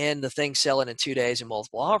 and the thing's selling in 2 days and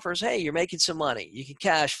multiple offers, hey, you're making some money. You can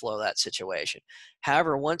cash flow that situation.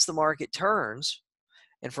 However, once the market turns,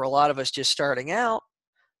 and for a lot of us just starting out,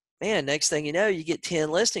 man, next thing you know, you get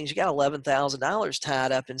 10 listings, you got $11,000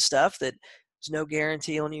 tied up in stuff that there's no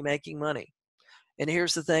guarantee on you making money. And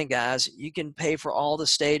here's the thing, guys, you can pay for all the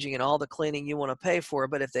staging and all the cleaning you want to pay for,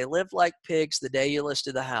 but if they live like pigs the day you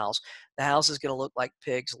listed the house is going to look like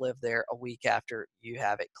pigs live there a week after you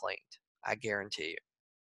have it cleaned. I guarantee you,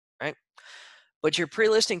 right? But your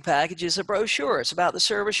pre-listing package is a brochure. It's about the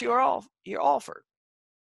service you're offered.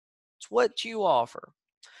 It's what you offer.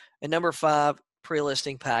 And number 5,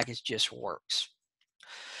 pre-listing package just works.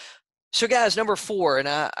 So guys, number 4, and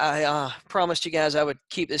I promised you guys I would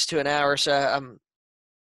keep this to an hour, so I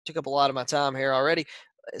took up a lot of my time here already.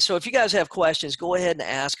 So if you guys have questions, go ahead and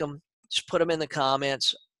ask them. Just put them in the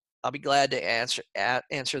comments. I'll be glad to answer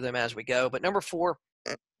them as we go. But number 4,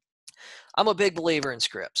 I'm a big believer in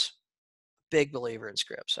scripts. Big believer in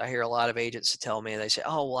scripts. I hear a lot of agents tell me, they say,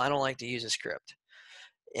 "Oh, well, I don't like to use a script."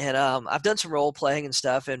 And I've done some role playing and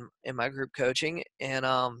stuff in my group coaching, and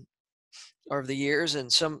over the years,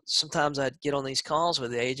 and sometimes I'd get on these calls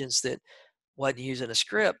with the agents that wasn't using a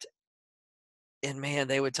script, and man,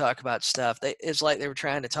 they would talk about stuff. It's like they were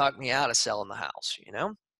trying to talk me out of selling the house, you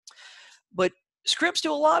know. But scripts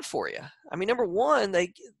do a lot for you. I mean, number one,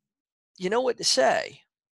 you know what to say.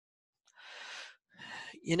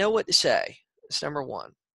 You know what to say. It's number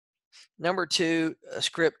one. Number two, a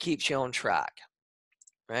script keeps you on track,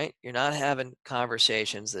 right? You're not having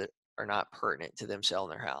conversations that are not pertinent to them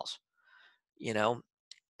selling their house. You know,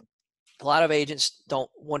 a lot of agents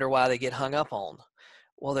don't wonder why they get hung up on.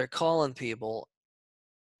 Well, they're calling people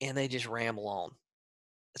and they just ramble on.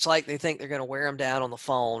 It's like they think they're going to wear them down on the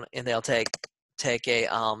phone, and they'll take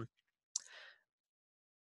a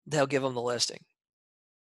they'll give them the listing.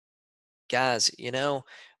 Guys, you know,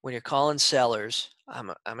 when you're calling sellers,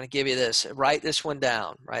 I'm going to give you this. Write this one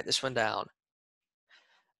down. Write this one down.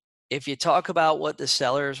 If you talk about what the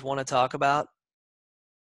sellers want to talk about,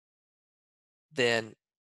 then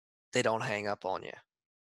they don't hang up on you.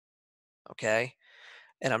 Okay?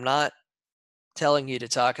 And I'm not telling you to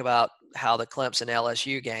talk about how the Clemson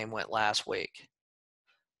LSU game went last week.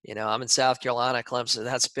 You know, I'm in South Carolina. Clemson,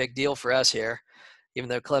 that's a big deal for us here. Even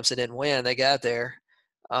though Clemson didn't win, they got there.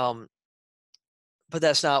 But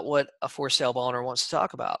that's not what a for sale owner wants to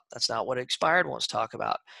talk about. That's not what expired wants to talk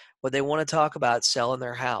about. What they want to talk about is selling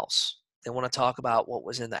their house. They want to talk about what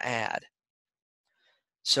was in the ad.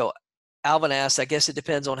 So Alvin asked, I guess it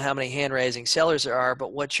depends on how many hand-raising sellers there are,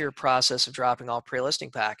 but what's your process of dropping off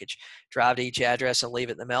pre-listing package? Drive to each address and leave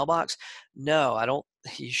it in the mailbox? No, I don't.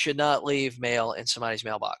 You should not leave mail in somebody's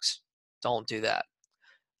mailbox. Don't do that.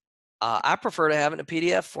 I prefer to have it in a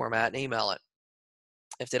PDF format and email it.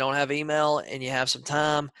 If they don't have email and you have some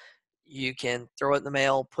time, you can throw it in the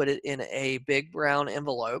mail, put it in a big brown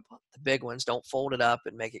envelope. The big ones, don't fold it up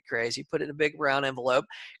and make it crazy. Put it in a big brown envelope.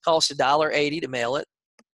 Costs $1.80 to mail it.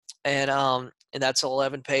 And that's an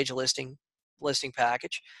 11-page listing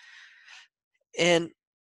package. And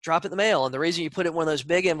drop it in the mail. And the reason you put it in one of those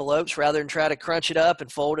big envelopes rather than try to crunch it up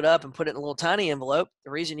and fold it up and put it in a little tiny envelope,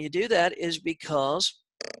 the reason you do that is because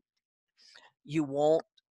you want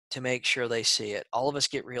to make sure they see it. All of us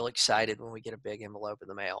get real excited when we get a big envelope in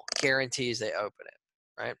the mail. Guarantees they open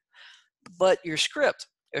it, right? But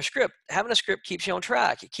having a script keeps you on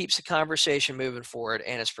track. It keeps the conversation moving forward,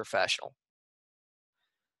 and it's professional.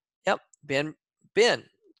 Yep, Ben,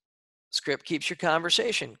 script keeps your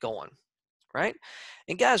conversation going, right?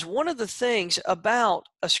 And guys, one of the things about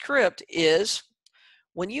a script is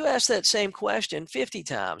when you ask that same question 50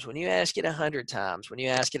 times, when you ask it 100 times, when you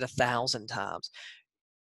ask it 1,000 times,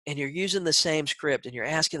 and you're using the same script and you're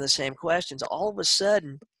asking the same questions, all of a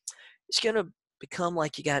sudden it's going to become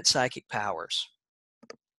like you got psychic powers.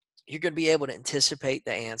 You're going to be able to anticipate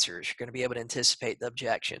the answers. You're going to be able to anticipate the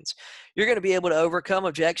objections. You're going to be able to overcome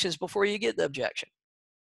objections before you get the objection.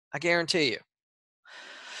 I guarantee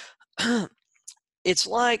you. It's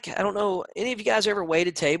like, I don't know, any of you guys ever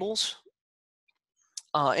waited tables?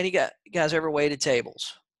 Any guys ever waited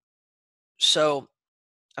tables? So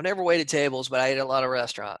I've never waited tables, but I ate at a lot of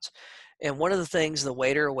restaurants. And one of the things the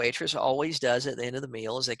waiter or waitress always does at the end of the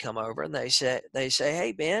meal is they come over and they say,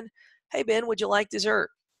 hey Ben, would you like dessert?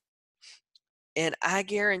 And I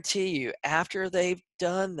guarantee you, after they've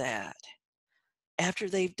done that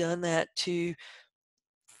to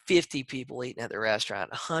 50 people eating at the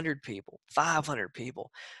restaurant, 100 people, 500 people,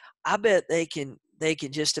 I bet they can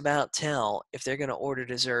just about tell if they're going to order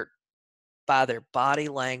dessert by their body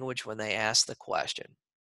language when they ask the question.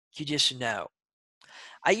 You just know.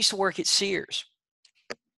 I used to work at Sears.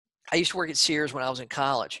 When I was in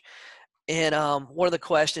college. And one of the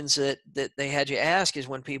questions that they had you ask is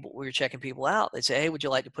when we were checking people out, they'd say, hey, would you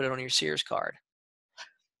like to put it on your Sears card?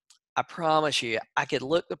 I promise you, I could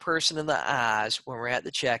look the person in the eyes when we're at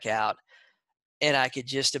the checkout, and I could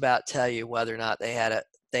just about tell you whether or not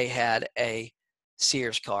they had a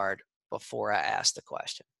Sears card before I asked the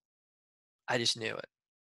question. I just knew it.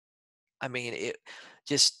 I mean, it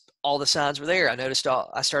just all the signs were there.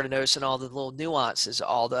 I started noticing all the little nuances,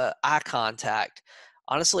 all the eye contact.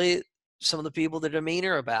 Honestly, some of the people, the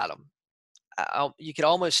demeanor about them. You could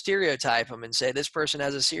almost stereotype them and say, this person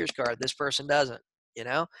has a Sears card, this person doesn't, you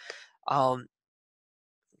know?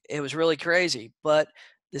 It was really crazy, but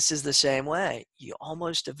this is the same way. You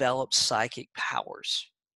almost develop psychic powers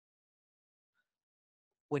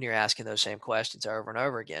when you're asking those same questions over and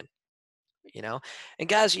over again. you know. And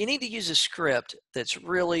guys, you need to use a script that's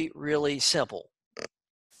really, really simple,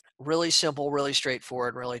 really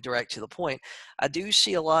straightforward, really direct to the point. I do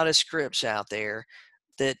see a lot of scripts out there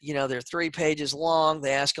that, you know, they're 3 pages long.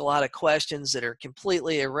 They ask a lot of questions that are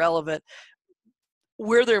completely irrelevant.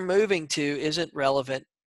 Where they're moving to isn't relevant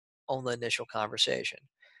on the initial conversation.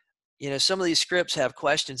 You know, some of these scripts have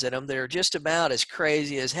questions in them that are just about as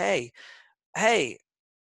crazy as, hey,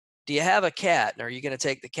 do you have a cat? And are you going to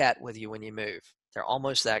take the cat with you when you move? They're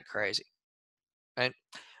almost that crazy, right?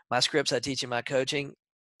 My scripts I teach in my coaching,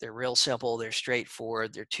 they're real simple. They're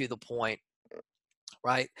straightforward. They're to the point,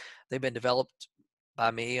 right? They've been developed by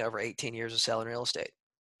me over 18 years of selling real estate.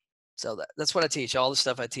 So that's what I teach. All the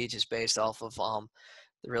stuff I teach is based off of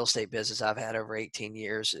the real estate business I've had over 18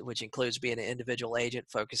 years, which includes being an individual agent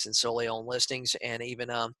focusing solely on listings, and even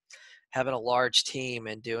having a large team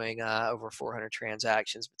and doing over 400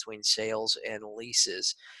 transactions between sales and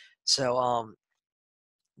leases. So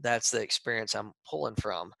that's the experience I'm pulling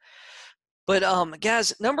from. But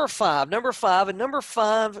guys, number five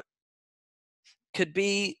could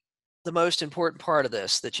be the most important part of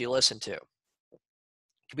this that you listen to.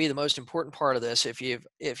 Could be the most important part of this if you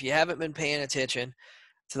haven't been paying attention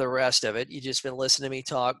to the rest of it. You just been listening to me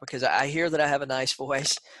talk because I hear that I have a nice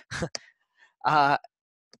voice.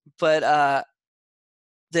 But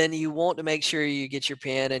then you want to make sure you get your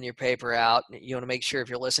pen and your paper out. You want to make sure if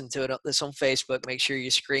you're listening to this on Facebook, make sure you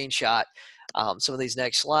screenshot some of these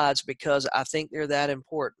next slides, because I think they're that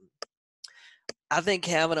important. I think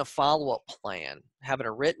having a follow-up plan, having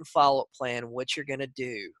a written follow-up plan, what you're going to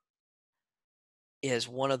do, is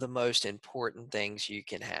one of the most important things you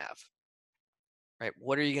can have. Right?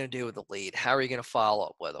 What are you going to do with the lead? How are you going to follow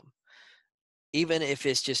up with them? Even if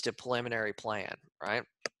it's just a preliminary plan, right?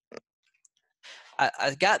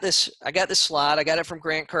 I got this slide. I got it from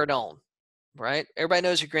Grant Cardone, right? Everybody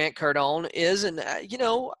knows who Grant Cardone is. And, you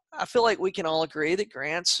know, I feel like we can all agree that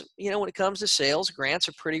Grant's, you know, when it comes to sales, Grant's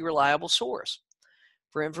a pretty reliable source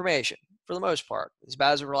for information for the most part. It's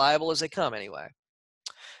about as reliable as they come anyway.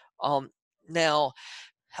 Now,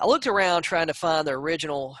 I looked around trying to find the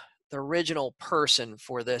original person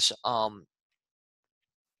for this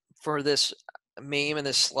meme and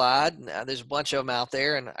this slide. Now, there's a bunch of them out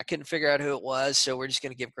there, and I couldn't figure out who it was, so we're just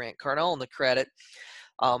going to give Grant Cardone the credit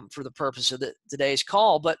for the purpose of today's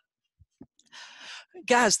call. But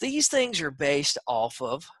guys, these things are based off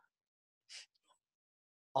of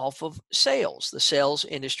sales, the sales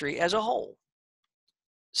industry as a whole.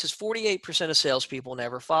 It says 48% of salespeople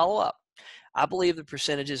never follow up. I believe the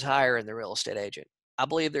percentage is higher in the real estate agent. I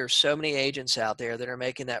believe there are so many agents out there that are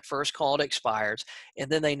making that first call to expireds, and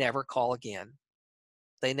then they never call again.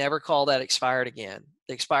 They never call that expired again.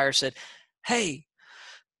 The expired said, hey,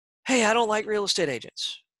 I don't like real estate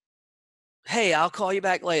agents. Hey, I'll call you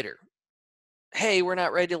back later. Hey, we're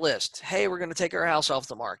not ready to list. Hey, we're going to take our house off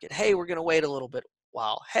the market. Hey, we're going to wait a little bit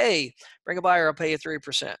while. Hey, bring a buyer, I'll pay you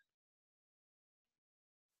 3%.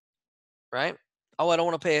 Right? Oh, I don't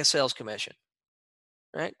want to pay a sales commission.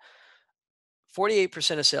 Right?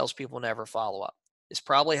 48% of salespeople never follow up. It's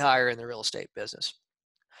probably higher in the real estate business.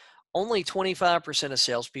 Only 25% of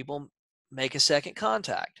salespeople make a second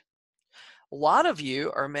contact. A lot of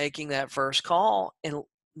you are making that first call and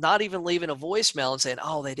not even leaving a voicemail and saying,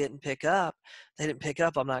 oh, they didn't pick up. They didn't pick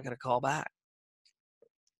up. I'm not going to call back.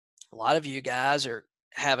 A lot of you guys are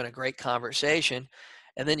having a great conversation,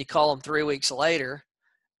 and then you call them 3 weeks later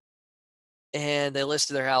and they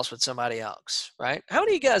listed their house with somebody else, right? How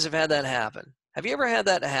many of you guys have had that happen? Have you ever had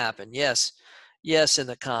that happen? Yes, in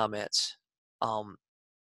the comments.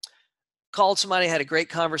 Called somebody, had a great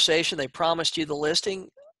conversation. They promised you the listing.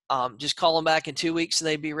 Just call them back in 2 weeks and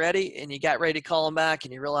they'd be ready. And you got ready to call them back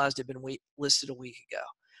and you realized it'd been listed a week ago.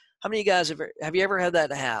 How many of you guys have you ever had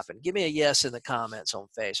that happen? Give me a yes in the comments on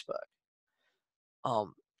Facebook.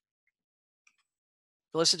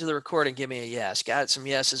 Listen to the recording. Give me a yes. Got some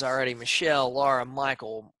yeses already. Michelle, Laura,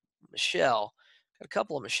 Michael, Michelle. Got a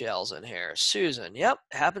couple of Michelles in here. Susan. Yep.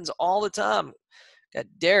 Happens all the time. Got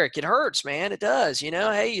Derek. It hurts, man. It does. You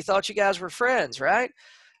know, hey, you thought you guys were friends, right?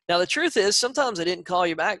 Now, the truth is sometimes I didn't call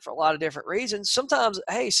you back for a lot of different reasons. Sometimes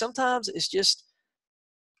it's just,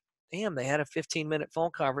 damn, they had a 15-minute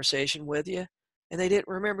phone conversation with you and they didn't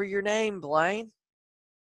remember your name, Blaine.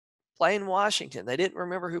 Blaine Washington. They didn't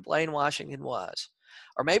remember who Blaine Washington was.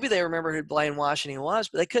 Or maybe they remember who Blaine Washington was,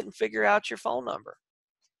 but they couldn't figure out your phone number,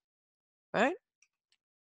 right?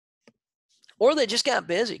 Or they just got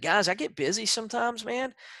busy. Guys, I get busy sometimes,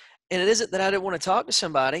 man. And it isn't that I didn't want to talk to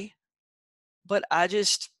somebody, but I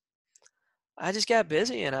just got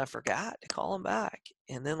busy and I forgot to call them back.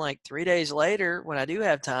 And then like 3 days later, when I do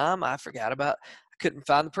have time, I couldn't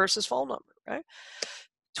find the person's phone number. right?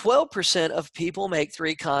 12% of people make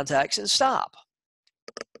 3 contacts and stop.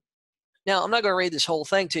 Now, I'm not going to read this whole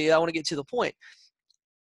thing to you. I want to get to the point.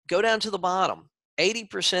 Go down to the bottom.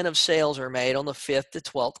 80% of sales are made on the 5th to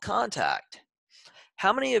 12th contact.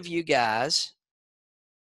 How many of you guys,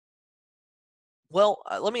 well,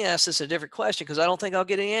 let me ask this a different question because I don't think I'll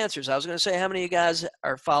get any answers. I was going to say, how many of you guys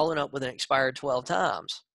are following up with an expired 12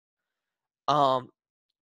 times?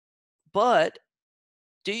 But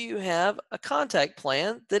do you have a contact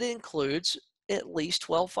plan that includes at least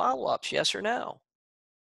 12 follow-ups? Yes or no?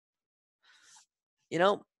 You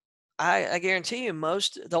know, I guarantee you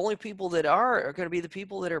the only people that are going to be the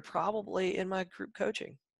people that are probably in my group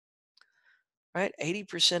coaching, right?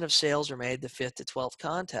 80% of sales are made the 5th to 12th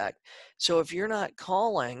contact. So if you're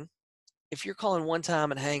calling one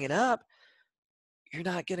time and hanging up, you're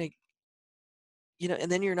not going to,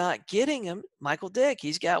 and then you're not getting them. Michael Dick,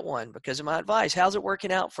 he's got one because of my advice. How's it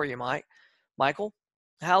working out for you, Michael?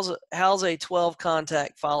 How's a 12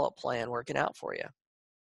 contact follow-up plan working out for you?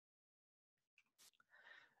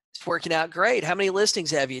 It's working out great. How many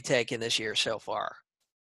listings have you taken this year so far?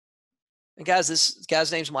 And guys, this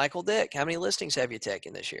guy's name's Michael Dick. How many listings have you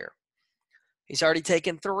taken this year? He's already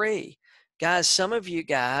taken 3. Guys, some of you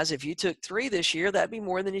guys, if you took 3 this year, that'd be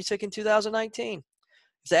more than you took in 2019.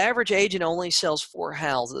 If the average agent only sells 4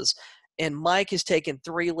 houses and Mike has taken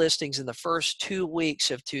 3 listings in the first 2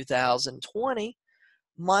 weeks of 2020,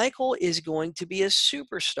 Michael is going to be a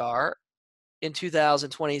superstar in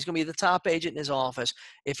 2020. He's going to be the top agent in his office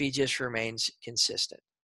if he just remains consistent,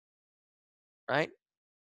 right?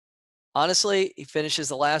 Honestly, he finishes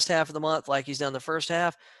the last half of the month like he's done the first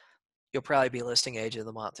half, you'll probably be listing agent of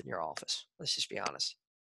the month in your office. Let's just be honest.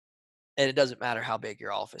 And it doesn't matter how big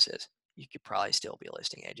your office is. You could probably still be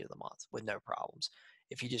listing agent of the month with no problems.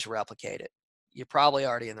 If you just replicate it, you're probably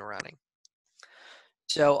already in the running.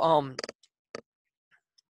 So,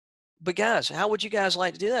 but guys, how would you guys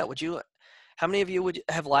like to do that? How many of you would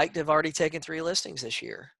have liked to have already taken 3 listings this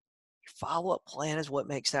year? Your follow-up plan is what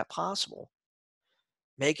makes that possible.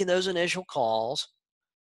 Making those initial calls,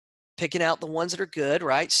 picking out the ones that are good,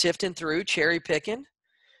 right? Sifting through, cherry picking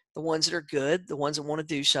the ones that are good, the ones that want to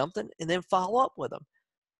do something, and then follow up with them.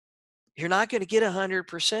 You're not going to get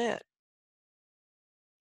 100%.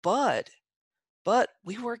 But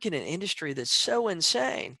we work in an industry that's so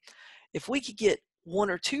insane. If we could get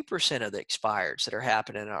 1 or 2% of the expireds that are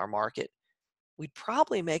happening in our market, we'd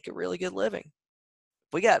probably make a really good living.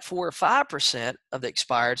 If we got 4 or 5% of the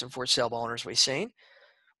expireds and for sale owners we've seen,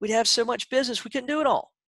 we'd have so much business we couldn't do it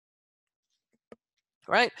all.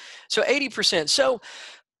 Right? So 80%. So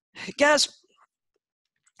guys,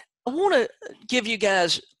 I want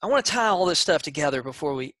to tie all this stuff together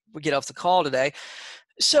before we get off the call today.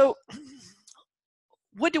 So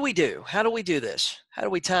what do we do? How do we do this? How do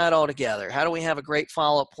we tie it all together? How do we have a great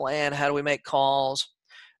follow-up plan? How do we make calls?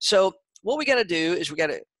 So what we got to do is we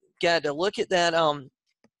got to look at that.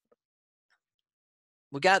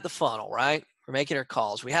 We got the funnel, right? We're making our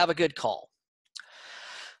calls. We have a good call.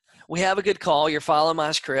 You're following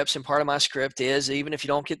my scripts, and part of my script is even if you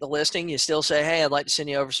don't get the listing, you still say, hey, I'd like to send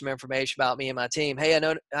you over some information about me and my team. Hey,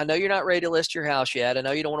 I know you're not ready to list your house yet. I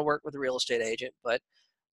know you don't want to work with a real estate agent, but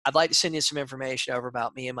I'd like to send you some information over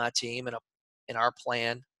about me and my team and our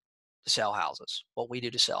plan to sell houses, what we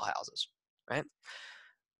do to sell houses, right?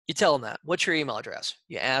 You tell them that. What's your email address?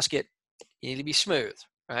 You ask it. You need to be smooth,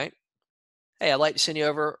 right? Hey, I'd like to send you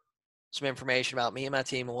over some information about me and my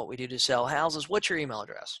team and what we do to sell houses. What's your email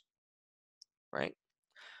address? Right?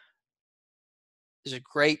 There's a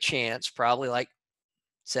great chance, probably like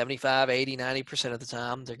 75, 80, 90% of the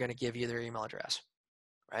time, they're going to give you their email address,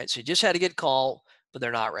 right? So you just had a good call, but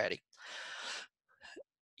they're not ready.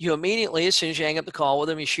 You immediately, as soon as you hang up the call with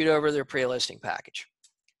them, you shoot over their pre-listing package.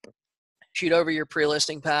 Shoot over your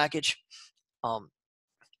pre-listing package.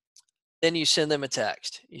 Then you send them a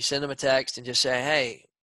text. You send them a text and just say,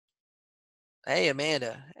 hey,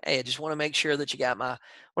 Amanda, hey, I just want to make sure that you got my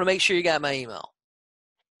email.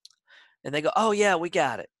 And they go, oh yeah, we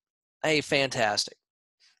got it. Hey, fantastic.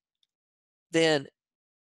 Then,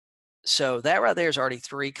 so that right there is already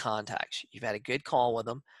 3 contacts. You've had a good call with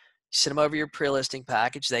them. You send them over your pre-listing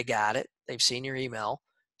package. They got it. They've seen your email.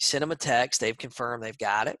 You send them a text. They've confirmed they've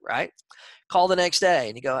got it, right? Call the next day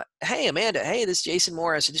and you go, hey, Amanda, hey, this is Jason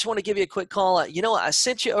Morris. I just want to give you a quick call. I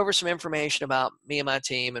sent you over some information about me and my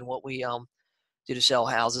team and what we do to sell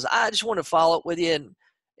houses. I just want to follow up with you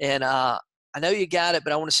and I know you got it,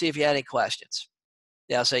 but I want to see if you had any questions.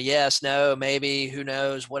 They'll say yes, no, maybe, who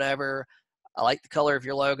knows, whatever. I like the color of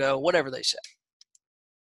your logo, whatever they say.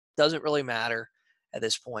 Doesn't really matter at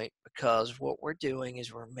this point because what we're doing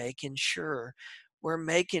is we're making sure we're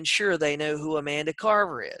making sure they know who Amanda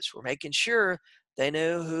Carver is. We're making sure they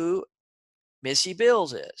know who Missy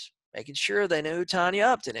Bills is. Making sure they know who Tanya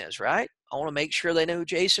Upton is, right? I want to make sure they know who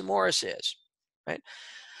Jason Morris is, right?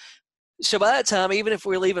 So by that time, even if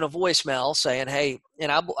we're leaving a voicemail saying, hey, and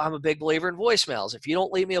I'm a big believer in voicemails. If you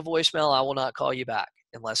don't leave me a voicemail, I will not call you back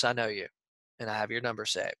unless I know you and I have your number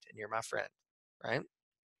saved and you're my friend, right?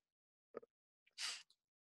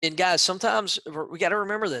 And guys, sometimes we got to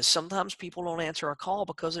remember this. Sometimes people don't answer a call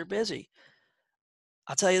because they're busy.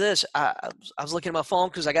 I'll tell you this. I was looking at my phone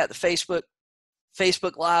because I got the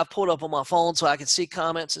Facebook Live pulled up on my phone so I can see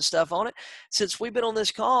comments and stuff on it. Since we've been on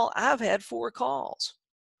this call, I've had 4 calls,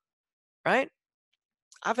 right?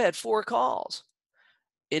 I've had 4 calls.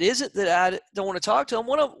 It isn't that I don't want to talk to him.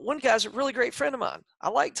 One guy's a really great friend of mine. I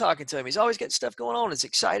like talking to him. He's always got stuff going on. It's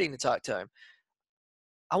exciting to talk to him.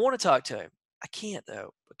 I want to talk to him. I can't,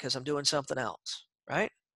 though, because I'm doing something else,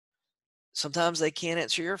 right? Sometimes they can't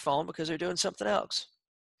answer your phone because they're doing something else.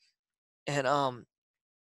 And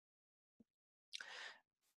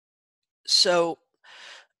so,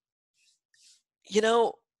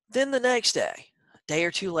 then the next day, a day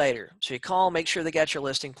or 2 later, so you call, make sure they got your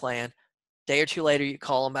listing plan. Day or 2 later, you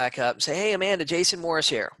call them back up and say, hey, Amanda, Jason Morris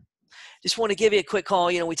here. Just want to give you a quick call.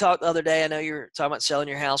 We talked the other day. I know you were talking about selling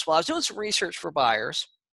your house. Well, I was doing some research for buyers,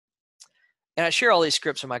 and I share all these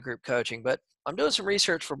scripts in my group coaching, but I'm doing some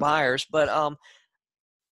research for buyers,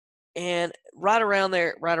 and right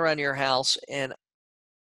around your house, and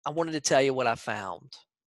I wanted to tell you what I found.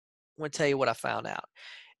 I want to tell you what I found out.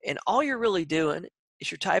 And all you're really doing is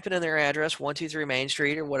you're typing in their address, 123 Main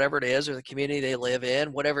Street or whatever it is, or the community they live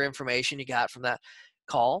in, whatever information you got from that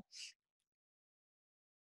call.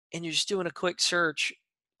 And you're just doing a quick search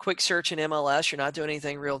in MLS. You're not doing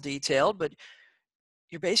anything real detailed, but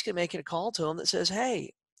you're basically making a call to them that says,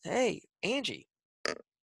 hey, Angie,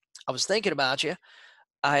 I was thinking about you.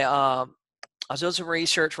 I was doing some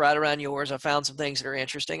research right around yours. I found some things that are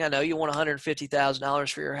interesting. I know you want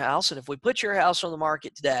 $150,000 for your house. And if we put your house on the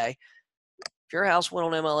market today, if your house went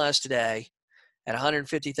on MLS today at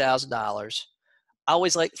 $150,000, I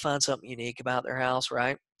always like to find something unique about their house,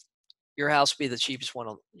 right? Your house would be the cheapest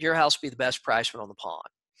one. Your house would be the best price one on the pond.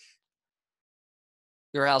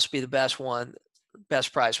 Your house would be the best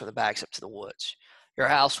price when the back's up to the woods. Your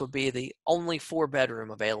house would be the only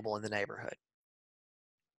 4-bedroom available in the neighborhood.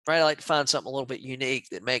 Right? I like to find something a little bit unique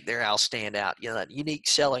that make their house stand out. That unique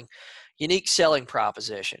selling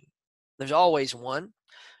proposition. There's always one.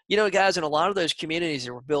 Guys, in a lot of those communities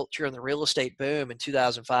that were built during the real estate boom in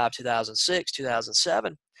 2005, 2006,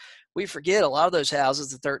 2007, we forget a lot of those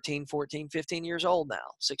houses are 13, 14, 15 years old now,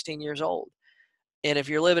 16 years old. And if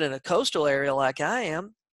you're living in a coastal area like I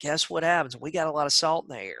am, guess what happens? We got a lot of salt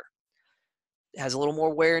in the air. It has a little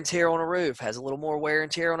more wear and tear on a roof, has a little more wear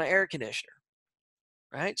and tear on an air conditioner.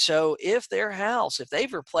 Right? So if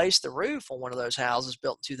they've replaced the roof on one of those houses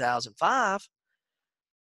built in 2005,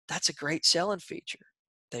 that's a great selling feature.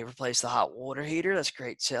 They replaced the hot water heater. That's a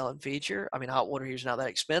great selling feature. I mean, hot water heater is not that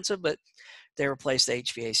expensive, but they replaced the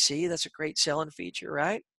HVAC. That's a great selling feature,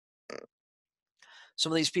 right?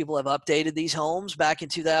 Some of these people have updated these homes back in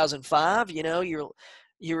 2005. You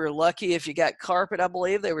were lucky if you got carpet, I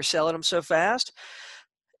believe. They were selling them so fast.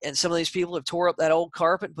 And some of these people have tore up that old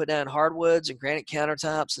carpet and put down hardwoods and granite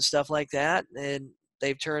countertops and stuff like that. And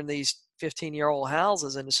they've turned these 15-year-old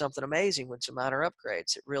houses into something amazing with some minor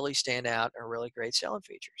upgrades that really stand out and are really great selling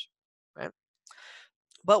features, right?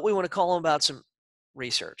 But we want to call them about some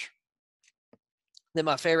research. Then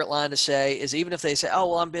my favorite line to say is, even if they say, oh,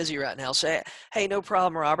 well, I'm busy right now, say, hey, no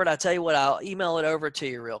problem, Robert. I tell you what, I'll email it over to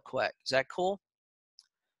you real quick. Is that cool?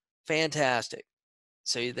 Fantastic.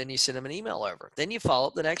 So then you send them an email over. Then you follow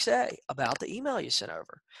up the next day about the email you sent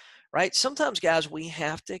over, right? Sometimes, guys, we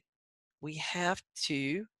have to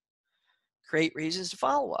create reasons to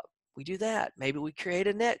follow up. We do that. Maybe we create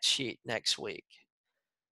a net sheet next week.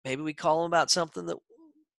 Maybe we call them about something that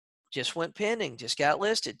just went pending, just got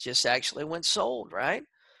listed, just actually went sold, right?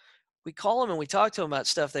 We call them and we talk to them about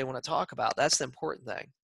stuff they want to talk about. That's the important thing.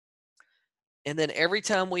 And then every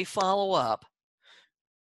time we follow up,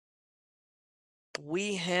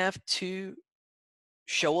 we have to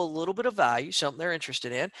show a little bit of value, something they're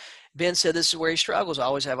interested in. Ben said this is where he struggles. I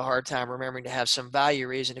always have a hard time remembering to have some value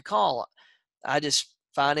reason to call. I just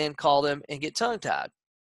find in, call them, and get tongue-tied.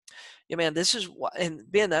 Yeah, man, this is why, and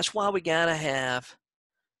Ben, that's why we gotta have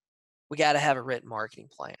a written marketing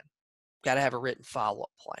plan. Got to have a written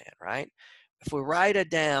follow-up plan, right? If we write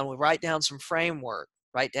down some framework,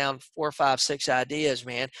 write down 4, 5, 6 ideas,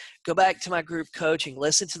 man. Go back to my group coaching.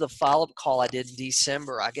 Listen to the follow-up call I did in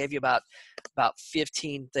December. I gave you about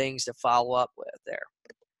 15 things to follow up with there.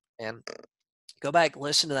 And Go back,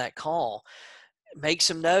 listen to that call, make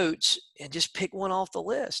some notes, and just pick one off the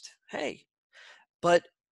list. Hey, but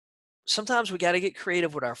sometimes we got to get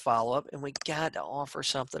creative with our follow-up, and we got to offer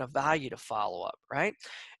something of value to follow up, right?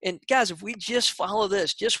 And guys, if we just follow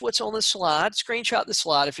this, just what's on the slide, screenshot the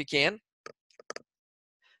slide if you can,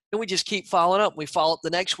 and we just keep following up. We follow up the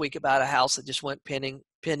next week about a house that just went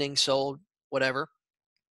pending, sold, whatever.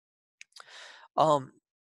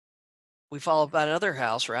 We follow up about another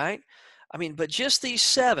house, right? I mean, but just these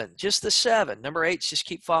 7, just the 7, number 8, just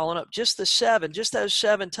keep following up. Just the 7, just those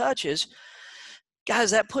 7 touches,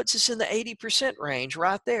 guys, that puts us in the 80% range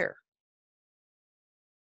right there.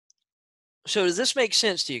 So does this make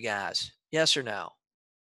sense to you guys? Yes or no?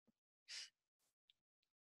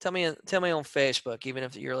 Tell me on Facebook, even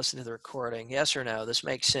if you're listening to the recording, yes or no, this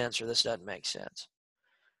makes sense or this doesn't make sense,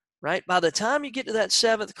 right? By the time you get to that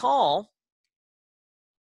 7th call,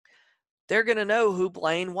 they're going to know who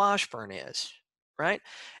Blaine Washburn is, right?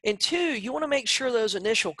 And 2, you want to make sure those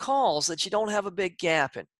initial calls that you don't have a big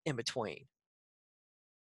gap in between.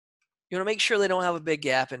 You want to make sure they don't have a big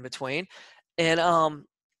gap in between. And you want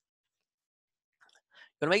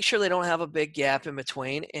to make sure they don't have a big gap in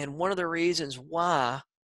between. And one of the reasons why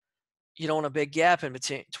you don't want a big gap in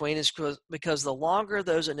between is because the longer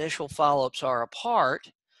those initial follow-ups are apart,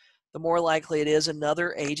 the more likely it is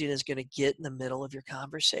another agent is going to get in the middle of your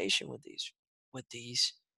conversation with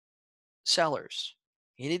these sellers.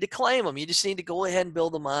 You need to claim them. You just need to go ahead and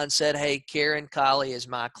build the mindset, hey, Karen Colley is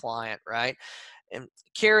my client, right? And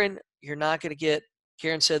Karen, you're not going to get,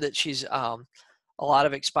 Karen said that she's, a lot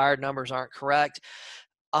of expired numbers aren't correct.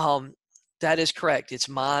 That is correct. It's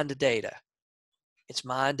mined data. It's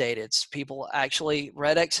mined data. It's people actually,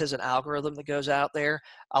 Red-X has an algorithm that goes out there.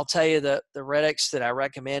 I'll tell you the Red-X that I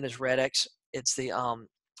recommend is Red-X. It's the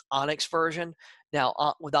Onyx version. Now,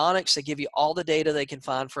 with Onyx, they give you all the data they can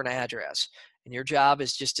find for an address. And your job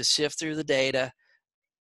is just to sift through the data.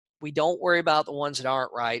 We don't worry about the ones that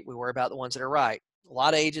aren't right. We worry about the ones that are right. A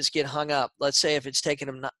lot of agents get hung up. Let's say if it's taken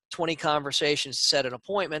them 20 conversations to set an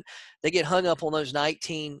appointment, they get hung up on those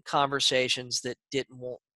 19 conversations that didn't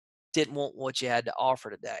want what you had to offer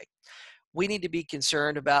today. We need to be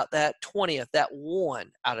concerned about that 20th, that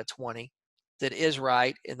 1 out of 20 that is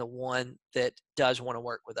right and the one that does want to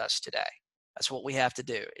work with us today. That's what we have to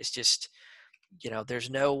do. It's just, there's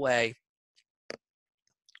no way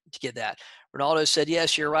to get that. Ronaldo said,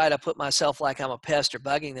 yes, you're right. I put myself like I'm a pest or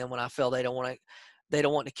bugging them when I feel they don't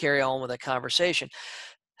want to carry on with a conversation.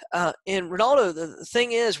 And Ronaldo, the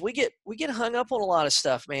thing is, we get hung up on a lot of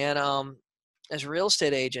stuff, man. As real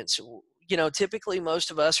estate agents, typically most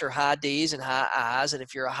of us are high D's and high I's. And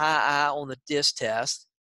if you're a high I on the DISC test,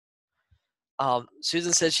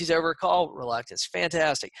 Susan says she's over call reluctance.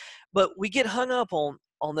 Fantastic. But we get hung up on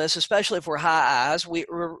this, especially if we're high I's.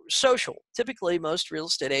 We're social. Typically, most real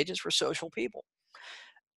estate agents, we're social people.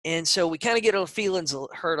 And so we kind of get our feelings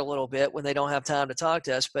hurt a little bit when they don't have time to talk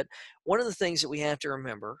to us. But one of the things that we have to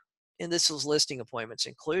remember, and this is listing appointments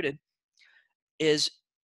included, is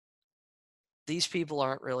these people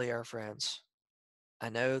aren't really our friends. I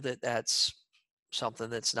know that that's something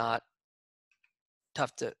that's not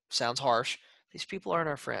sounds harsh. These people aren't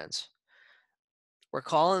our friends. We're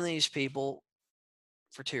calling these people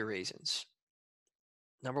for 2 reasons.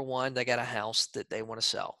 Number 1, they got a house that they want to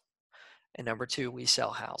sell. And number 2, we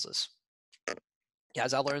sell houses.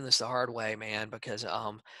 Guys, I learned this the hard way, man, because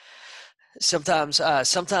sometimes,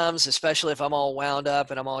 especially if I'm all wound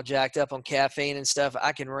up and I'm all jacked up on caffeine and stuff,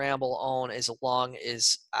 I can ramble on as long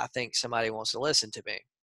as I think somebody wants to listen to me.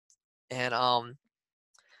 And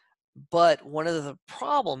but one of the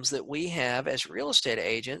problems that we have as real estate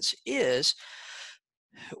agents is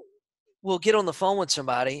we'll get on the phone with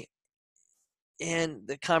somebody and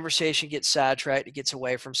the conversation gets sidetracked. It gets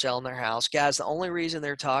away from selling their house. Guys, the only reason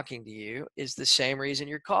they're talking to you is the same reason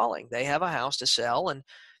you're calling. They have a house to sell and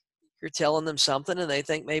you're telling them something and they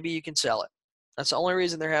think maybe you can sell it. That's the only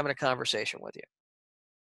reason they're having a conversation with you.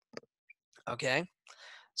 Okay?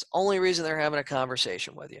 It's the only reason they're having a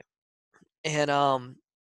conversation with you. And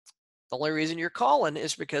the only reason you're calling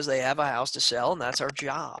is because they have a house to sell, and that's our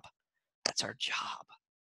job. That's our job.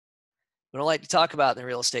 We don't like to talk about in the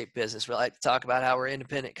real estate business. We like to talk about how we're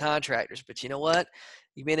independent contractors. But you know what?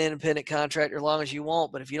 You can be an independent contractor as long as you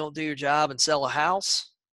want, but if you don't do your job and sell a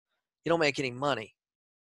house, you don't make any money.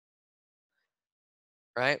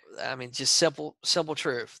 Right? I mean, just simple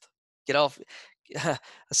truth. Get off. I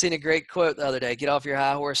seen a great quote the other day. Get off your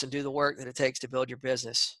high horse and do the work that it takes to build your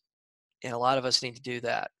business. And a lot of us need to do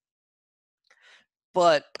that.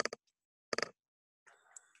 But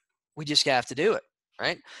we just have to do it,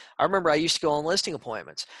 right? I remember I used to go on listing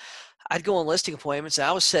appointments. I'd go on listing appointments. And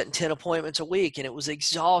I was setting 10 appointments a week, and it was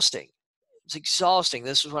exhausting. It was exhausting.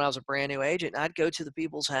 This was when I was a brand new agent. And I'd go to the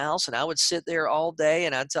people's house, and I would sit there all day,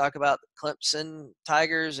 and I'd talk about Clemson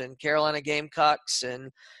Tigers and Carolina Gamecocks,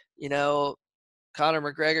 and Conor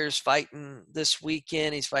McGregor's fighting this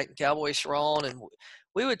weekend. He's fighting Cowboy Cerrone, and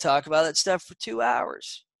we would talk about that stuff for 2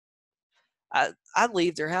 hours. I'd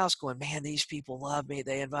leave their house going, man, these people love me.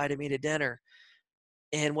 They invited me to dinner.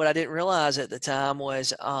 And what I didn't realize at the time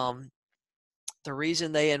was the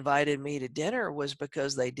reason they invited me to dinner was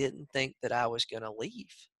because they didn't think that I was going to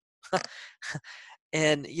leave.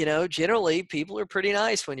 And, generally people are pretty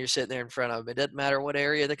nice when you're sitting there in front of them. It doesn't matter what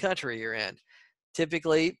area of the country you're in.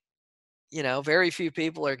 Typically, very few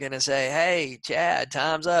people are going to say, hey, Chad,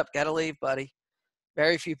 time's up. Got to leave, buddy.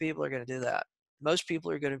 Very few people are going to do that. Most people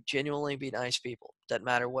are going to genuinely be nice people. Doesn't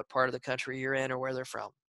matter what part of the country you're in or where they're from.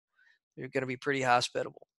 They're going to be pretty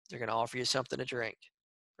hospitable. They're going to offer you something to drink.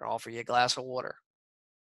 They're going to offer you a glass of water,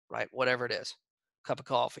 right? Whatever it is, cup of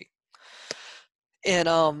coffee. And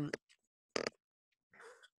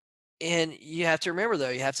you have to remember, though,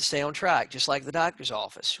 you have to stay on track, just like the doctor's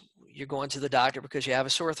office. You're going to the doctor because you have a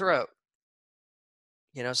sore throat.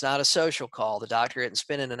 It's not a social call. The doctor isn't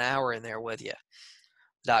spending an hour in there with you.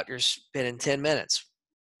 The doctor's spending 10 minutes.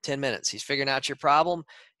 10 minutes. He's figuring out your problem.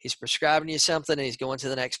 He's prescribing you something, and he's going to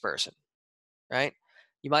the next person, right?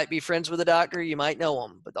 You might be friends with the doctor. You might know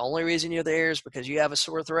him. But the only reason you're there is because you have a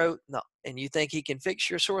sore throat. No, and you think he can fix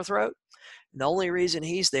your sore throat. And the only reason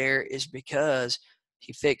he's there is because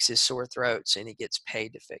he fixes sore throats, and he gets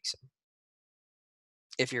paid to fix them.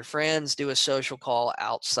 If you're friends, do a social call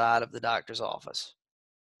outside of the doctor's office,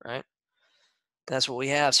 right? That's what we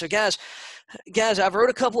have. So guys, I've wrote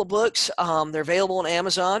a couple of books. They're available on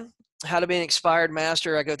Amazon. How to Be an Expired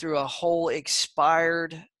Master. I go through a whole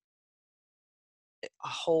expired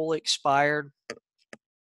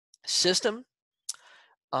system.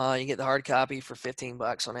 You get the hard copy for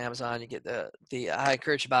 $15 on Amazon. You get I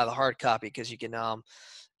encourage you to buy the hard copy because you can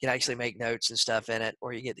actually make notes and stuff in it,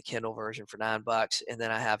 or you get the Kindle version for $9. And then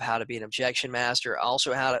I have How to Be an Objection Master.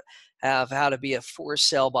 Also How to Be a Forced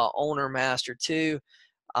Sale by Owner Master too.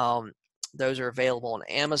 Those are available on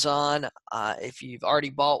Amazon. If you've already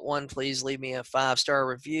bought one, please leave me a 5-star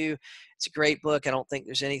review. It's a great book. I don't think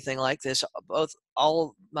there's anything like this. All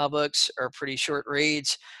of my books are pretty short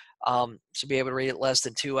reads, so be able to read it less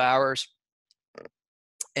than 2 hours.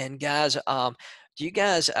 And guys, do you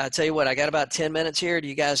guys, I tell you what, I got about 10 minutes here. Do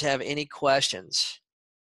you guys have any questions?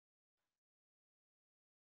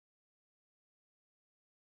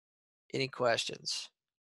 Any questions?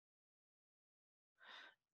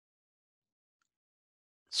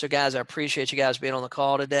 So guys, I appreciate you guys being on the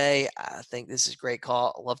call today. I think this is a great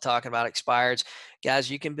call. I love talking about expireds. Guys,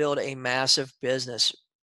 you can build a massive business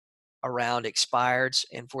around expireds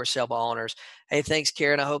and for sale by owners. Hey, thanks,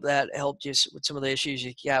 Karen. I hope that helped you with some of the issues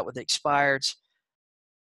you got with expireds.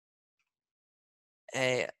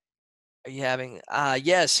 Hey, are you having,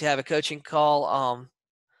 yes, you have a coaching call. Are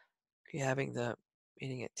you having the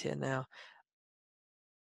meeting at 10 now?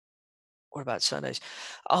 What about Sundays?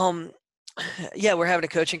 Yeah, we're having a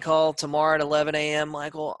coaching call tomorrow at 11 a.m.,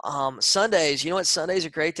 Michael. Sundays, you know what? Sundays are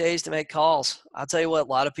great days to make calls. I'll tell you what, a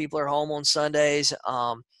lot of people are home on Sundays.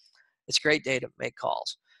 It's a great day to make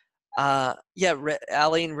calls. Yeah,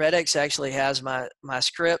 Aline Redex actually has my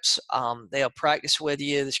scripts. They'll practice with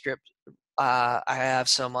you. The script, I have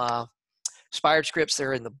some expired scripts that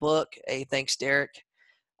are in the book. Hey, thanks, Derek.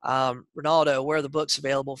 Ronaldo, where are the books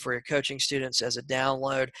available for your coaching students as a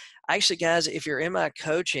download? Actually, guys, if you're in my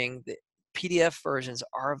coaching, the PDF versions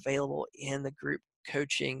are available in the group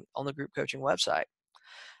coaching on the group coaching website.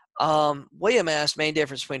 William asked, main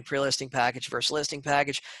difference between pre-listing package versus listing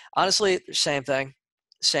package. Honestly, same thing.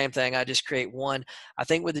 Same thing. I just create one. I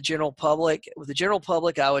think with the general public,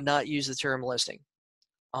 I would not use the term listing.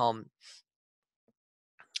 I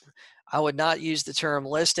would not use the term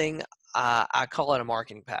listing. I call it a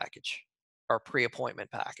marketing package or pre-appointment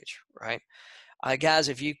package, right? Guys,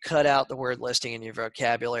 if you cut out the word listing in your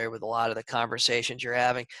vocabulary with a lot of the conversations you're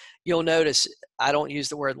having, you'll notice I don't use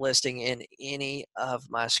the word listing in any of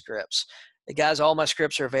my scripts. Guys, all my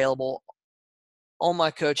scripts are available on my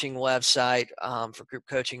coaching website for group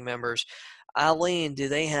coaching members. Eileen, do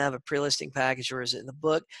they have a pre-listing package or is it in the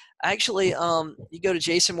book? Actually, you go to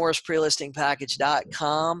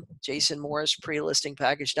jasonmorrisprelistingpackage.com,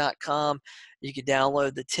 jasonmorrisprelistingpackage.com. You can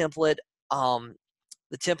download the template.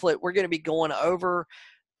 We're going to be going over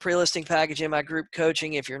pre-listing package in my group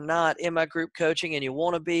coaching. If you're not in my group coaching and you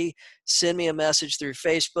want to be, send me a message through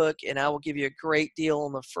Facebook and I will give you a great deal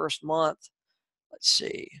on the first month. Let's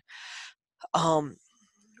see.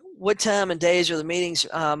 What time and days are the meetings?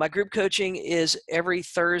 My group coaching is every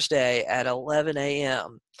Thursday at 11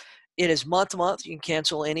 a.m. It is month to month. You can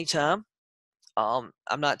cancel anytime. I'm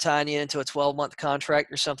not tying you into a 12-month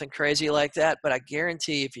contract or something crazy like that, but I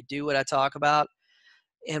guarantee if you do what I talk about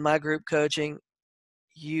in my group coaching,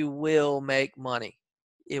 you will make money.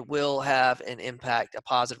 It will have an impact, a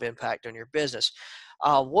positive impact on your business.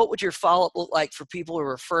 What would your follow-up look like for people who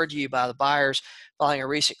are referred to you by the buyers following a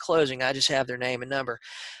recent closing? I just have their name and number.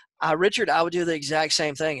 Richard, I would do the exact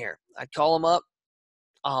same thing here. I'd call them up.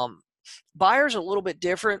 Buyers are a little bit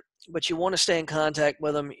different, but you want to stay in contact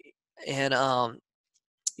with them, and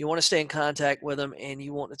you want to stay in contact with them, and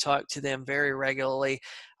you want to talk to them very regularly.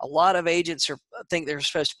 A lot of agents think they're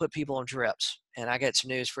supposed to put people on drips, and I got some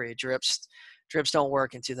news for you. Drips don't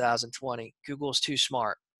work in 2020. Google's too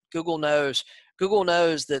smart. Google knows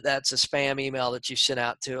that that's a spam email that you sent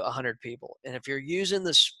out to 100 people, and if you're using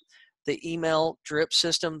the email drip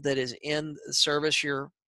system that is in the service you're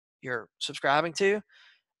subscribing to,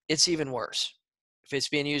 it's even worse. If it's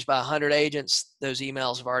being used by 100 agents, those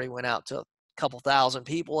emails have already went out to a couple thousand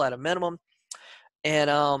people at a minimum,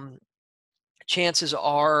 and chances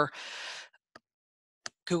are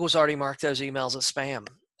Google's already marked those emails as spam.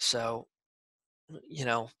 So,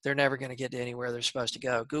 they're never going to get to anywhere they're supposed to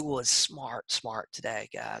go. Google is smart today,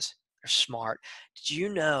 guys. They're smart. Did you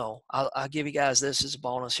know, I'll give you guys this as a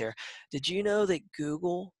bonus here. Did you know that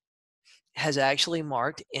Google has actually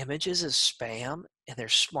marked images as spam, and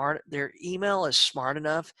their email is smart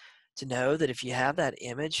enough to know that if you have that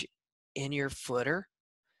image in your footer,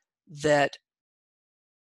 that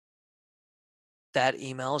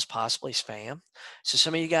email is possibly spam. So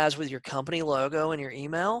some of you guys with your company logo in your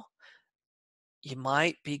email, you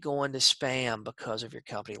might be going to spam because of your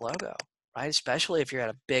company logo, right? Especially if you're at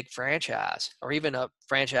a big franchise or even a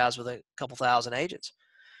franchise with a couple thousand agents,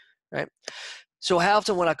 right? So how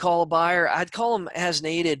often when I call a buyer, I'd call them as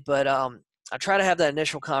needed, but I try to have that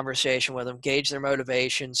initial conversation with them, gauge their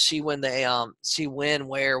motivation, see when,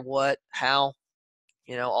 where, what, how,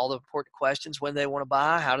 all the important questions. When they want to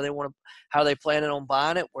buy, how are they planning on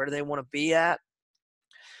buying it? Where do they want to be at?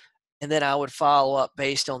 And then I would follow up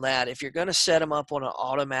based on that. If you're going to set them up on an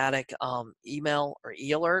automatic email or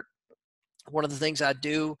e-alert, one of the things I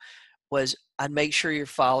do was I'd make sure you're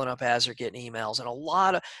following up as they're getting emails.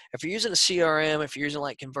 And if you're using a CRM, if you're using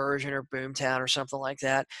like Conversion or Boomtown or something like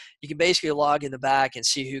that, you can basically log in the back and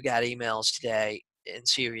see who got emails today and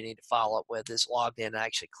see who you need to follow up with is logged in and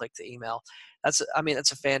actually click the email. That's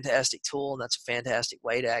a fantastic tool, and that's a fantastic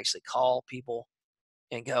way to actually call people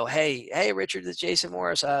and go, hey, Richard, this is Jason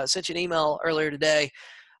Morris. I sent you an email earlier today.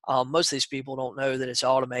 Most of these people don't know that it's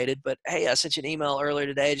automated, but hey, I sent you an email earlier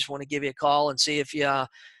today. Just want to give you a call and see if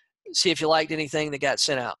you liked anything that got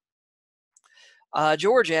sent out.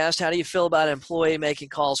 George asked, how do you feel about an employee making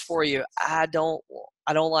calls for you? I don't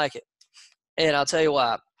like it, and I'll tell you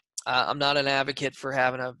why. I'm not an advocate for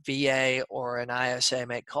having a VA or an ISA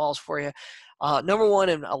make calls for you. Number one,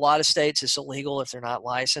 in a lot of states, it's illegal if they're not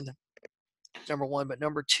licensed. Number one, but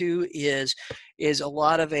number two is a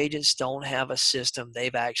lot of agents don't have a system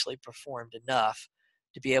they've actually performed enough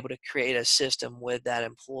to be able to create a system with that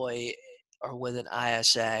employee or with an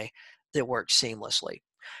ISA that works seamlessly.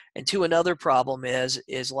 And two, another problem is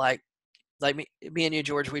like me and you,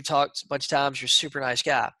 George, we've talked a bunch of times. You're a super nice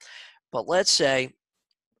guy, but let's say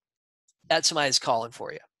that somebody's calling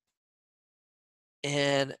for you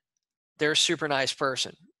and they're a super nice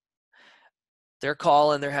person. They're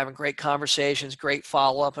calling, they're having great conversations, great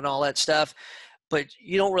follow-up and all that stuff, but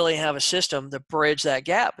you don't really have a system to bridge that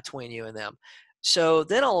gap between you and them. So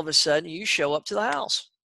then all of a sudden you show up to the house,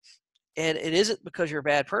 and it isn't because you're a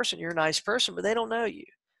bad person. You're a nice person, but they don't know you.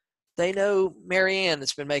 They know Marianne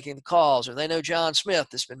that's been making the calls, or they know John Smith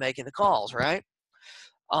that's been making the calls, right?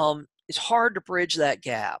 It's hard to bridge that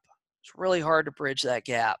gap. It's really hard to bridge that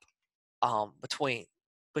gap between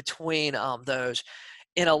those.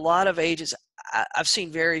 And a lot of agents, I've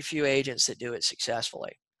seen very few agents that do it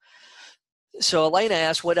successfully. So Elena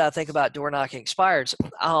asked, what do I think about door knocking expireds?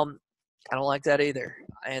 I don't like that either.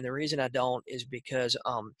 And the reason I don't is because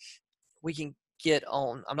we can get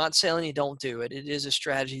on. I'm not saying you don't do it. It is a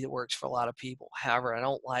strategy that works for a lot of people. However, I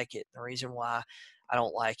don't like it. The reason why I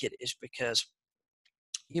don't like it is because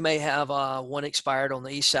you may have one expired on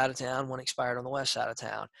the east side of town, one expired on the west side of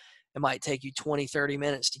town. It might take you 20, 30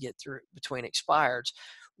 minutes to get through between expireds,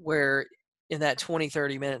 where in that 20,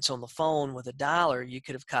 30 minutes on the phone with a dialer, you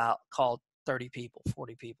could have called 30 people,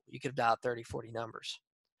 40 people. You could have dialed 30, 40 numbers,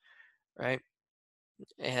 right?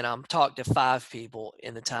 And talk to 5 people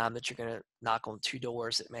in the time that you're going to knock on 2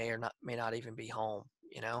 doors that may not even be home,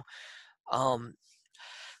 you know?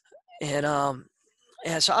 And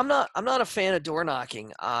Yeah, so I'm not a fan of door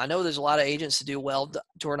knocking. I know there's a lot of agents that do well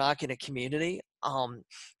door knocking a community.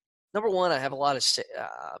 Number one, I have a lot of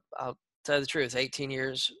I'll tell you the truth, 18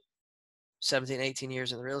 years, 17, 18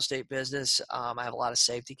 years in the real estate business. I have a lot of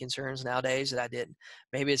safety concerns nowadays that I didn't.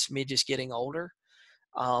 Maybe it's me just getting older.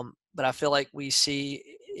 But I feel like we see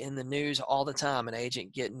in the news all the time an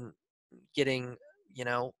agent getting, you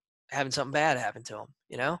know, having something bad happen to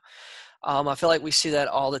them. I feel like we see that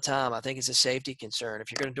all the time. I think it's a safety concern.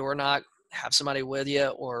 If you're going to door knock, have somebody with you,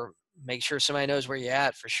 or make sure somebody knows where you're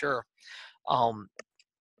at for sure. Um,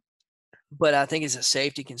 but I think it's a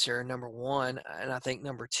safety concern, number one. And I think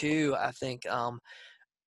number two, I think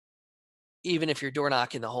even if you're door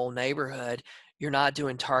knocking the whole neighborhood, you're not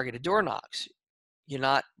doing targeted door knocks. You're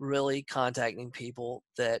not really contacting people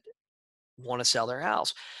that want to sell their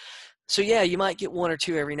house. So yeah, you might get one or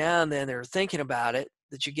two every now and then that are thinking about it,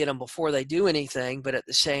 that you get them before they do anything. But at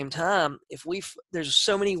the same time, there's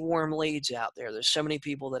so many warm leads out there. There's so many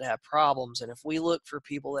people that have problems. And if we look for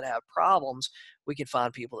people that have problems, we can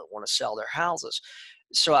find people that want to sell their houses.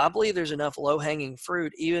 So I believe there's enough low hanging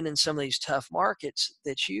fruit, even in some of these tough markets,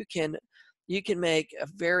 that you can make a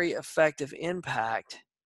very effective impact.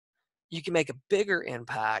 You can make a bigger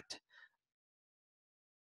impact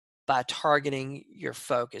by targeting your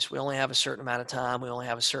focus. We only have a certain amount of time. We only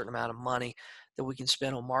have a certain amount of money that we can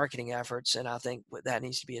spend on marketing efforts. And I think that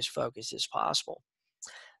needs to be as focused as possible.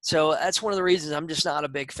 So that's one of the reasons I'm just not a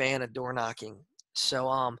big fan of door knocking.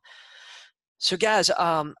 So guys,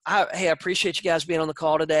 I appreciate you guys being on the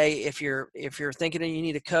call today. If you're thinking you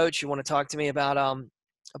need a coach, you want to talk to me about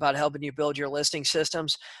helping you build your listing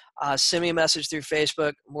systems, send me a message through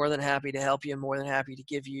Facebook. More than happy to help you, and more than happy to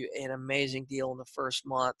give you an amazing deal in the first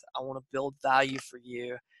month. I want to build value for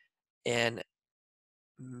you and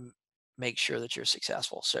make sure that you're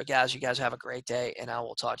successful. So guys, you guys have a great day, and I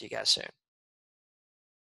will talk to you guys soon.